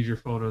 you can use your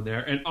phone on there,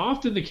 and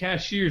often the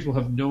cashiers will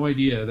have no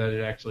idea that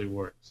it actually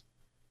works.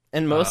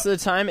 And most of the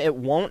time, it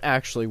won't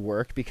actually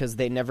work because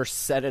they never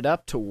set it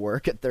up to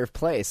work at their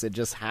place. It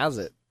just has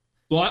it.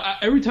 Well,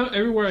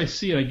 everywhere I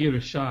see it, I give it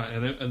a shot.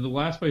 And the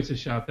last place I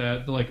shot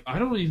that, they're like, I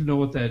don't even know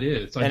what that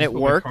is. So and it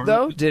worked,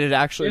 though? Did it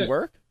actually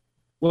work?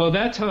 Well,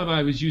 that time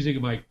I was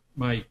using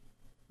my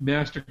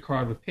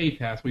MasterCard with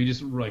PayPass, where you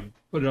just like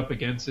put it up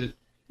against it,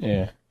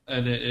 and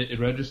it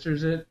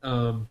registers it.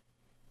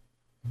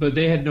 But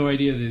they had no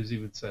idea that it was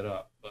even set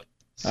up. But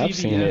CVS, I've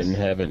seen it and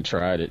haven't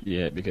tried it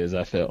yet because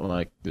I felt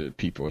like the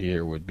people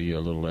here would be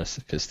a little less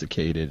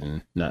sophisticated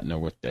and not know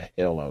what the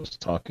hell I was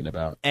talking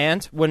about.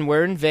 And when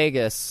we're in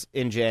Vegas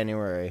in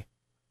January,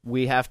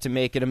 we have to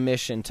make it a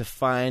mission to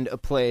find a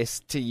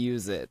place to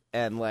use it.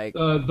 And like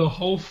the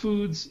Whole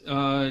Foods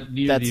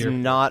near that's the airport.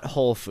 not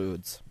Whole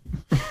Foods.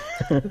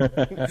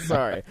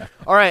 Sorry.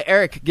 All right,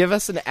 Eric, give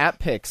us an app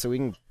pick so we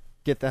can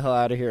get the hell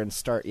out of here and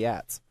start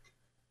Yats.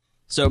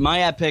 So my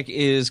app pick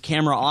is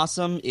Camera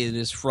Awesome. It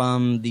is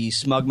from the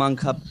Smug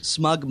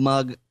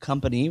Mug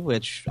company,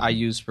 which I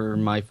use for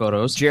my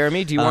photos.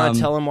 Jeremy, do you want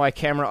to tell him why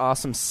Camera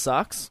Awesome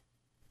sucks?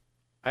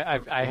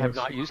 I have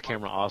not used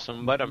Camera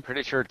Awesome, but I'm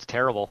pretty sure it's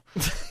terrible.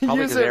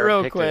 Use it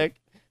real quick.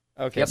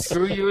 Okay. Yep.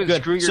 Screw you and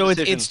Good. screw your so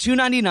decision. it's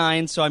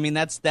 $2.99. So I mean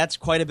that's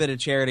quite a bit of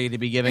charity to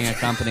be giving a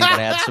company that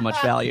adds so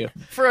much value.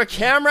 For a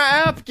camera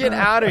app, get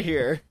out of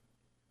here.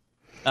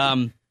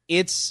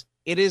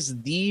 It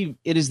is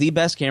the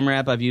best camera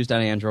app I've used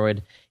on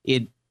Android.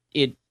 It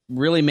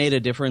really made a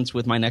difference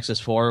with my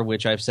Nexus 4,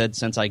 which I've said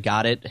since I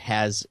got it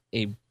has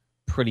a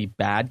pretty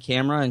bad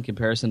camera in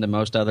comparison to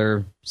most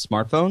other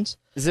smartphones.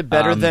 Is it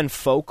better than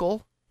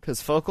Focal?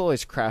 Because Focal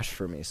always crashed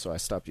for me, so I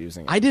stopped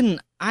using it.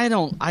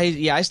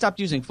 I stopped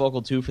using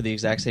Focal too for the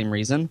exact same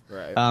reason.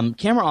 Right.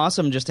 Camera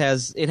Awesome just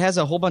has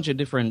a whole bunch of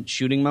different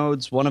shooting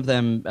modes. One of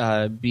them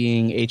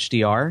being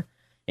HDR,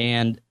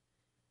 and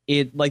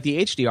the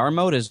HDR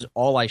mode is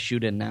all I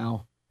shoot in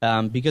now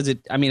because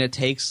it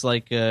takes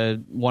like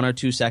 1 or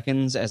 2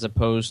 seconds as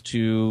opposed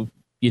to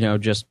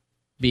just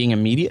being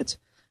immediate.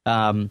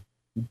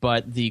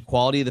 But the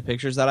quality of the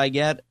pictures that I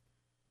get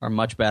are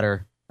much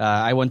better.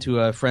 I went to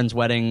a friend's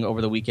wedding over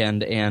the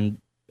weekend,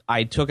 and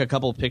I took a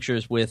couple of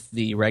pictures with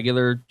the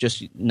regular,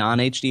 just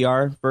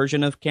non-HDR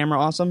version of Camera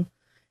Awesome,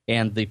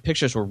 and the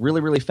pictures were really,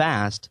 really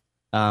fast,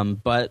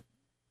 but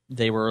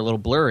they were a little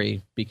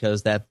blurry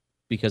because the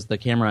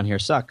camera on here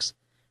sucks.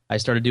 I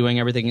started doing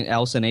everything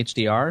else in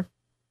HDR.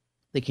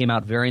 They came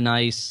out very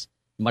nice,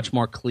 much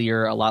more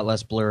clear, a lot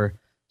less blur.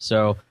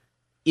 So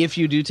if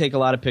you do take a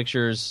lot of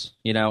pictures,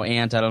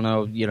 Ant, I don't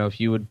know, if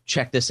you would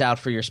check this out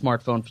for your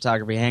smartphone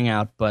photography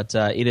hangout, but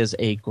it is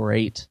a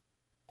great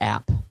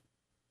app.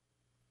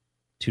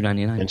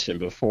 $2.99. Mentioned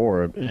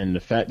before, and the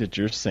fact that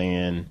you're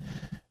saying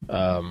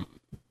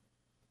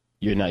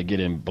you're not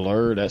getting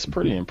blurred, that's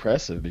pretty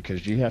impressive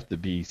because you have to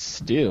be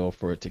still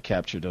for it to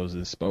capture those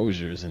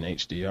exposures in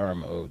HDR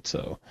mode.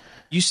 So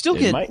you still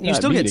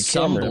get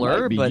some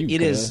blur, but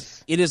it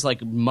is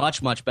like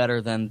much, much better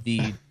than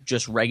the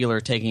just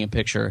regular taking a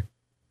picture,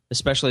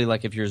 especially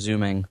like if you're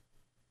zooming.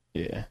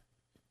 Yeah.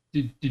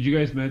 Did you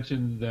guys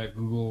mention that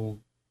Google?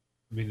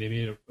 They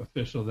made it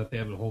official that they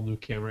have a whole new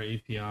camera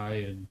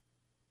API and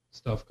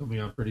stuff coming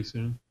out pretty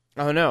soon.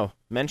 Oh no,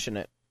 mention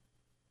it.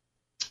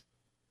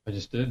 I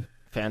just did.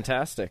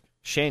 Fantastic.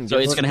 Shane, so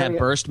it's going to have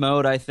burst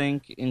mode, I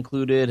think,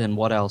 included, and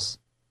what else?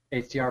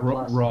 HDR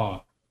Plus.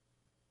 RAW.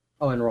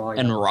 Oh, and RAW.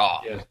 And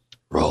RAW. Yeah.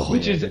 RAW.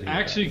 Which is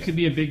actually could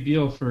be a big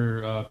deal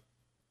for a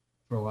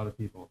lot of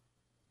people.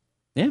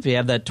 Yeah, if you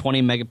have that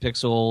 20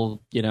 megapixel,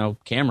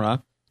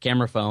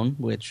 camera phone,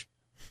 which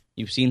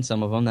you've seen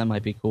some of them, that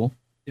might be cool.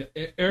 Yeah.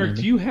 Eric,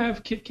 do you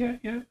have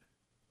KitKat yet?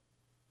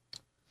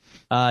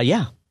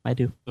 Yeah, I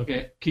do.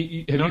 Okay.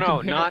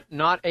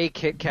 Not a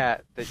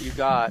KitKat that you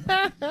got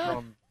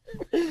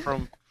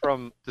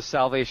from the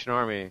Salvation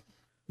Army.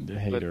 The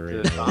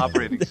hater. The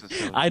operating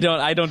system. I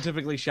don't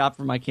typically shop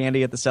for my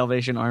candy at the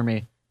Salvation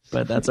Army,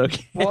 but that's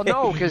okay. Well,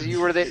 no, because you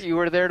were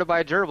there to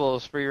buy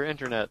gerbils for your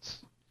internets.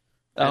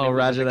 Oh,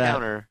 roger that.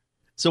 Counter.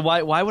 So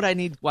why were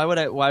you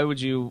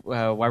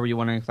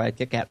wondering if I had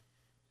KitKat?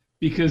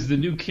 Because the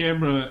new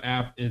camera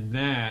app in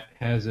that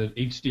has an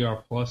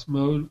HDR Plus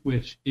mode,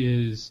 which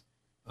is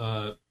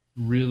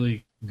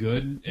really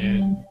good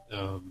and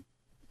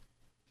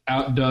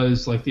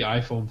outdoes like the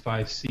iPhone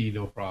 5C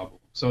no problem.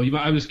 So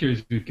I was curious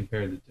if you could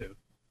compare the two.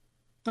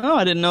 Oh,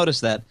 I didn't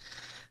notice that.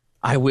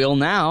 I will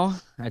now.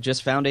 I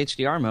just found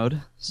HDR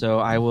mode, so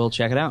I will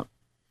check it out.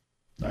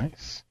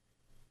 Nice.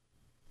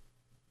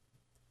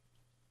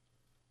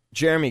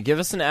 Jeremy, give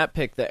us an app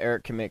pick that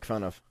Eric can make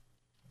fun of.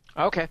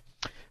 Okay.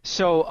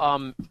 So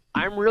I'm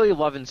really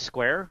loving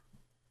Square,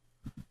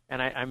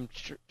 and I'm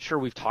sure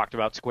we've talked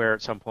about Square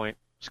at some point,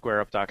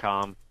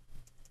 squareup.com.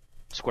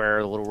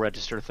 Square, the little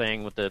register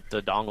thing with the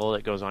dongle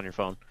that goes on your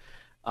phone.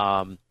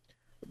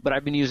 But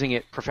I've been using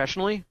it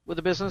professionally with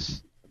a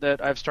business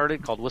that I've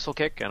started called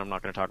Whistlekick, and I'm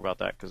not going to talk about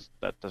that because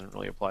that doesn't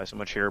really apply so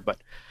much here. But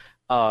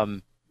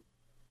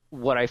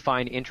what I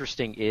find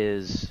interesting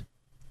is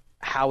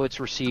how it's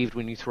received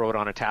when you throw it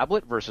on a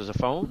tablet versus a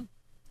phone.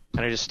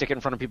 And I just stick it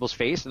in front of people's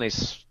face, and they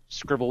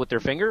scribble with their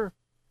finger,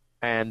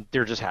 and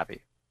they're just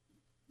happy.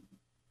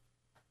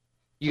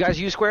 You guys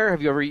use Square?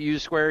 Have you ever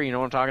used Square? You know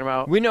what I'm talking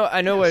about?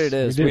 I know what it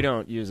is. We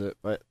don't use it,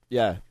 but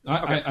yeah.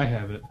 I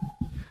have it.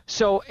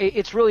 So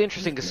it's really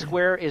interesting because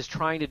Square is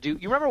trying to do.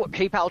 You remember what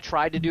PayPal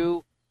tried to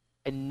do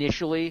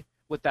initially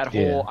with that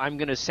whole I'm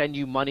going to send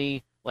you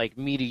money, like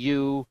me to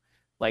you,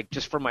 like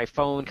just from my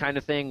phone kind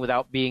of thing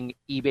without being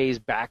eBay's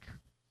back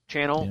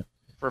channel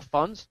for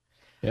funds?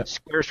 Yep.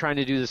 Square's trying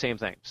to do the same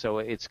thing, so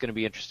it's going to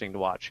be interesting to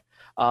watch.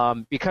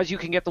 Because you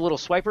can get the little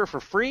swiper for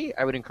free,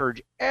 I would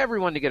encourage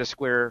everyone to get a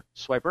Square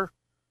swiper.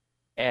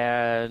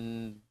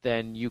 And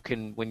then you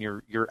can, when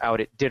you're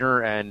out at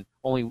dinner and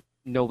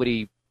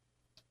nobody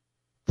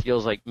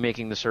feels like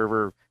making the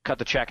server cut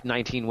the check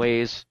 19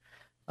 ways,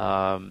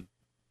 one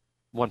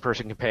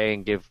person can pay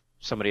and give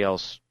somebody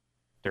else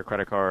their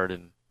credit card,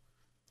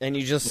 and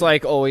you just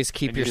like always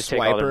keep your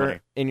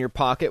swiper in your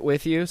pocket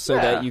with you so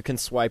that you can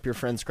swipe your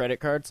friends' credit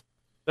cards.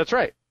 That's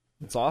right.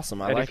 It's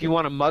awesome. And if you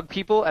want to mug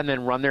people and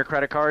then run their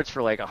credit cards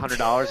for like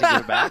 $100 and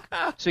give it back,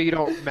 so you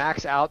don't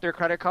max out their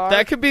credit card,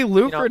 that could be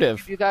lucrative.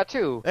 You can do that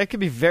too. That could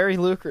be very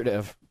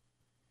lucrative.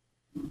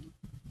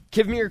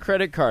 Give me your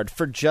credit card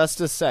for just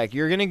a sec.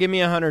 You're gonna give me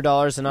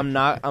 $100, and I'm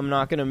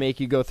not gonna make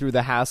you go through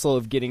the hassle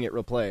of getting it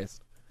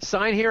replaced.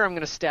 Sign here. I'm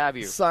gonna stab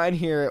you. Sign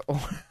here.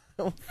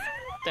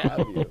 Stab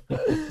you.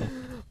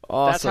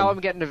 Awesome. That's how I'm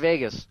getting to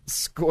Vegas.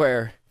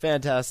 Square.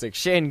 Fantastic.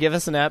 Shane, give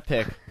us an app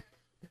pick.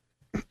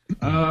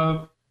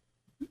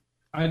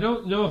 I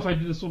don't know if I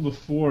did this one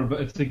before,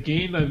 but it's a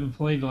game I've been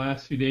playing the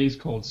last few days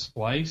called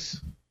Splice.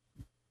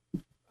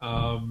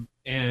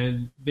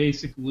 And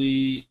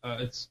basically,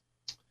 it's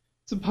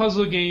a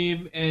puzzle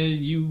game, and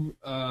you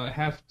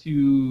have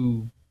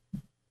to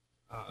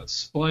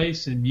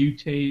splice and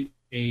mutate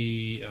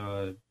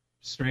a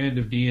strand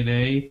of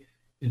DNA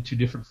into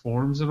different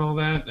forms and all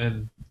that.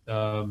 And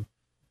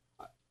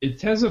it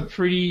has a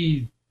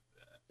pretty...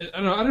 I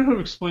don't know how to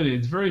explain it.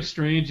 It's very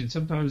strange, and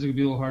sometimes it can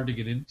be a little hard to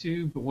get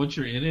into. But once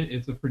you're in it,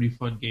 it's a pretty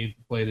fun game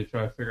to play to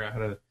try to figure out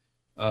how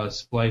to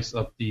splice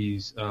up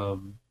these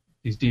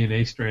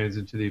DNA strands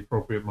into the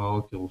appropriate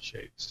molecule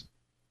shapes.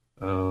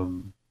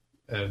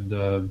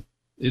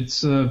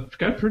 It's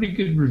got pretty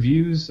good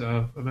reviews.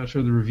 I'm not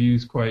sure the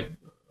reviews quite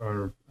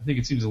are. I think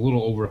it seems a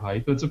little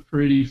overhyped, but it's a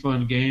pretty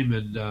fun game,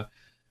 and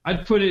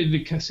I'd put it in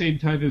the same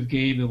type of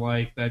game that,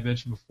 like I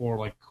mentioned before,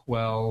 like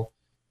Quell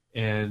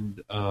and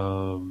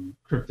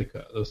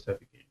Cryptica, those type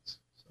of games.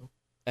 So,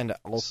 and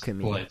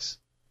Alchemy. Splice.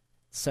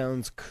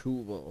 Sounds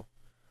cool.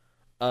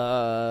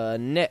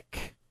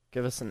 Nick,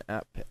 give us an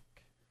app pick.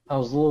 I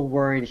was a little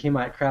worried he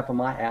might crap on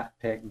my app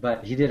pick,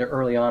 but he did it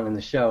early on in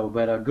the show.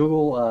 But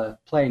Google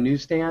Play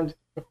Newsstand,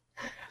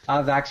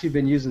 I've actually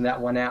been using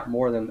that one app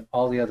more than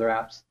all the other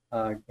apps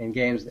and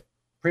games.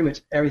 Pretty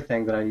much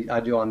everything that I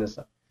do on this,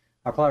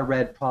 I probably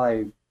read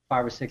 5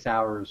 or 6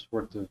 hours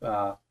worth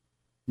of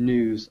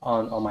news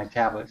on my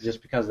tablet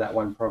just because of that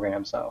one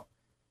program. So,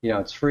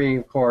 it's free,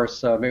 of course,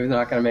 so maybe they're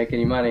not going to make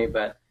any money,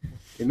 but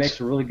it makes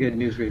a really good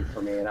news read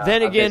for me. And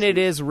then again, it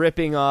is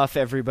ripping off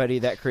everybody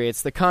that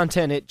creates the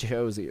content it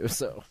shows you,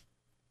 so.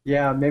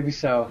 Yeah, maybe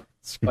so.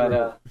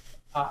 But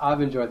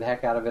I've enjoyed the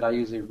heck out of it. I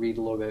usually read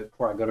a little bit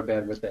before I go to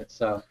bed with it.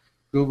 So,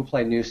 Google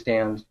Play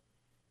Newsstand,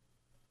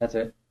 that's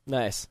it.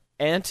 Nice.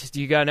 Ant, do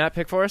you got an app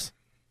pick for us?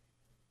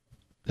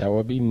 That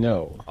would be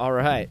no. All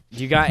right.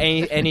 Do you got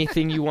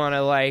anything you want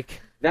to,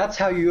 like... That's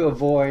how you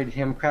avoid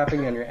him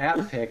crapping on your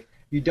app pick.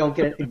 You don't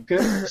get a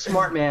good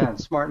smart man.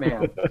 I'm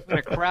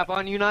gonna crap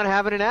on you not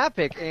having an app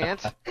pick,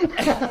 Ant.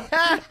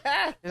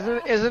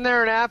 Isn't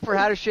there an app for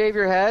how to shave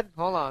your head?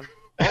 Hold on.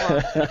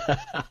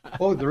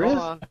 Oh, there is?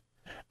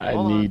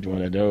 I need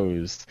one of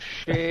those.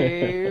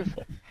 Shave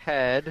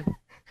head.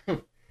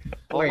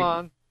 Hold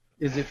on.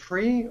 Is it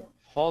free?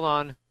 Hold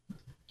on.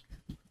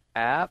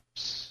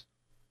 Apps.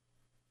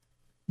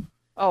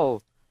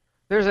 Oh,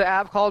 there's an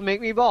app called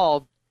Make Me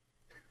Bald.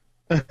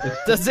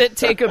 Does it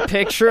take a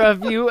picture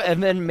of you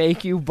and then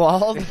make you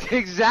bald? It's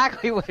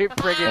exactly what it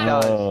friggin'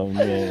 does. Oh,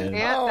 man.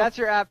 And that's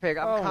your app pick.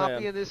 I'm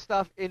copying this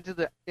stuff into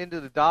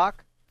the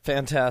doc.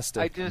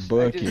 Fantastic. I just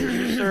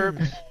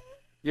usurped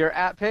your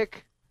app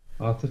pick.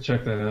 I'll have to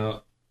check that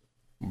out.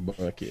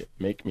 Bucket,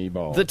 make me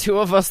bald. The two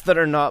of us that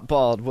are not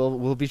bald,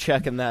 we'll be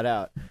checking that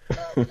out.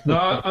 No,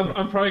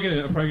 I'm probably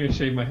gonna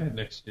shave my head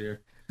next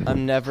year.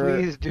 I'm never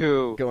Please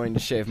do. going to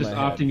shave Just my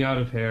head. opting out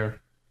of hair.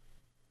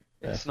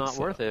 It's not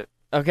worth it.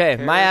 Okay,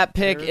 Hair- my app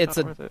pick. hair is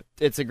not worth it.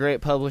 It's a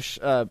great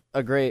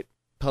a great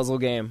puzzle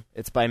game.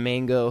 It's by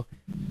Mango.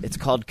 It's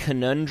called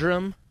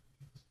Conundrum.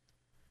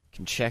 You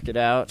can check it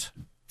out.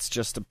 It's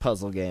just a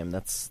puzzle game.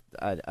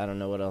 I don't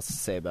know what else to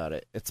say about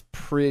it. It's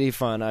pretty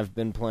fun. I've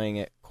been playing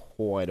it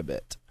quite a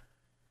bit.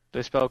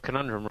 They spelled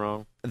conundrum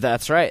wrong.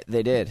 That's right,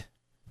 they did.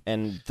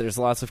 And there's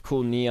lots of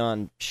cool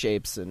neon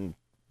shapes and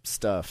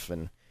stuff,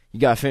 and you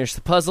gotta finish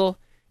the puzzle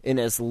in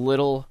as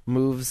few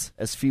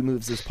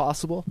moves as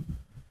possible.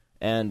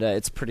 And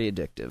it's pretty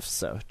addictive,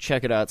 so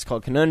check it out. It's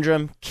called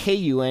Conundrum,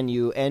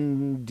 Kunundrum.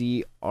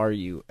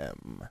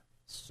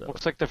 So,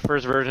 Looks like the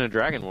first version of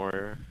Dragon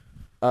Warrior.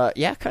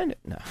 yeah, kind of.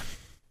 No,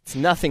 it's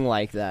nothing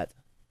like that.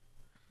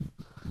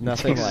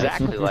 Nothing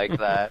exactly like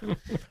that.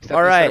 Except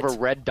All right. Instead of a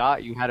red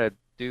dot, you had a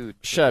dude.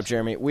 Shut up,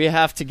 Jeremy. We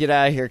have to get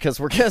out of here because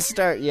we're going to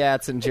start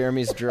Yats and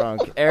Jeremy's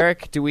drunk.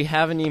 Eric, do we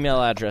have an email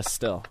address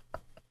still?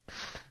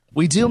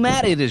 We do,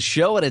 Matt. It is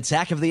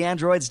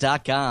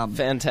show@attackoftheandroids.com.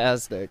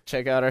 Fantastic.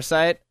 Check out our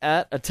site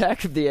at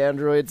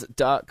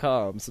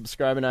attackoftheandroids.com.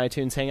 Subscribe on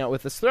iTunes. Hang out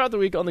with us throughout the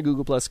week on the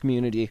Google Plus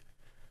community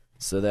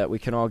so that we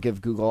can all give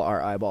Google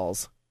our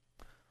eyeballs.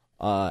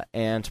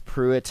 And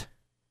Pruitt,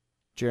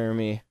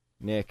 Jeremy,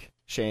 Nick,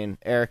 Shane,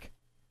 Eric,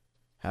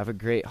 have a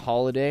great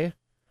holiday.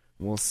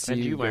 We'll see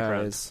And you, my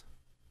friend. guys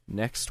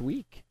next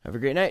week. Have a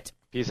great night.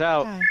 Peace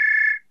out. Bye.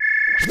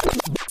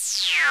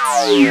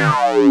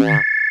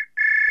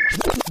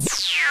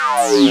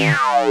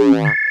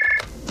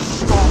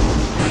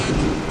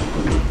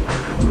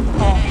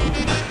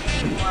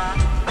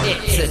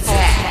 It's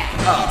Attack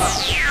of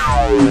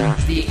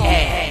the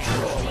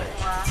Android.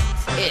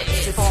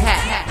 It's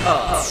Attack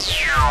of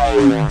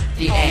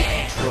the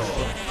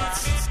Android.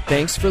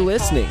 Thanks for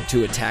listening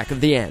to Attack of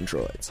the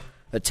Androids.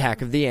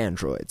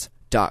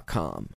 attackoftheandroids.com.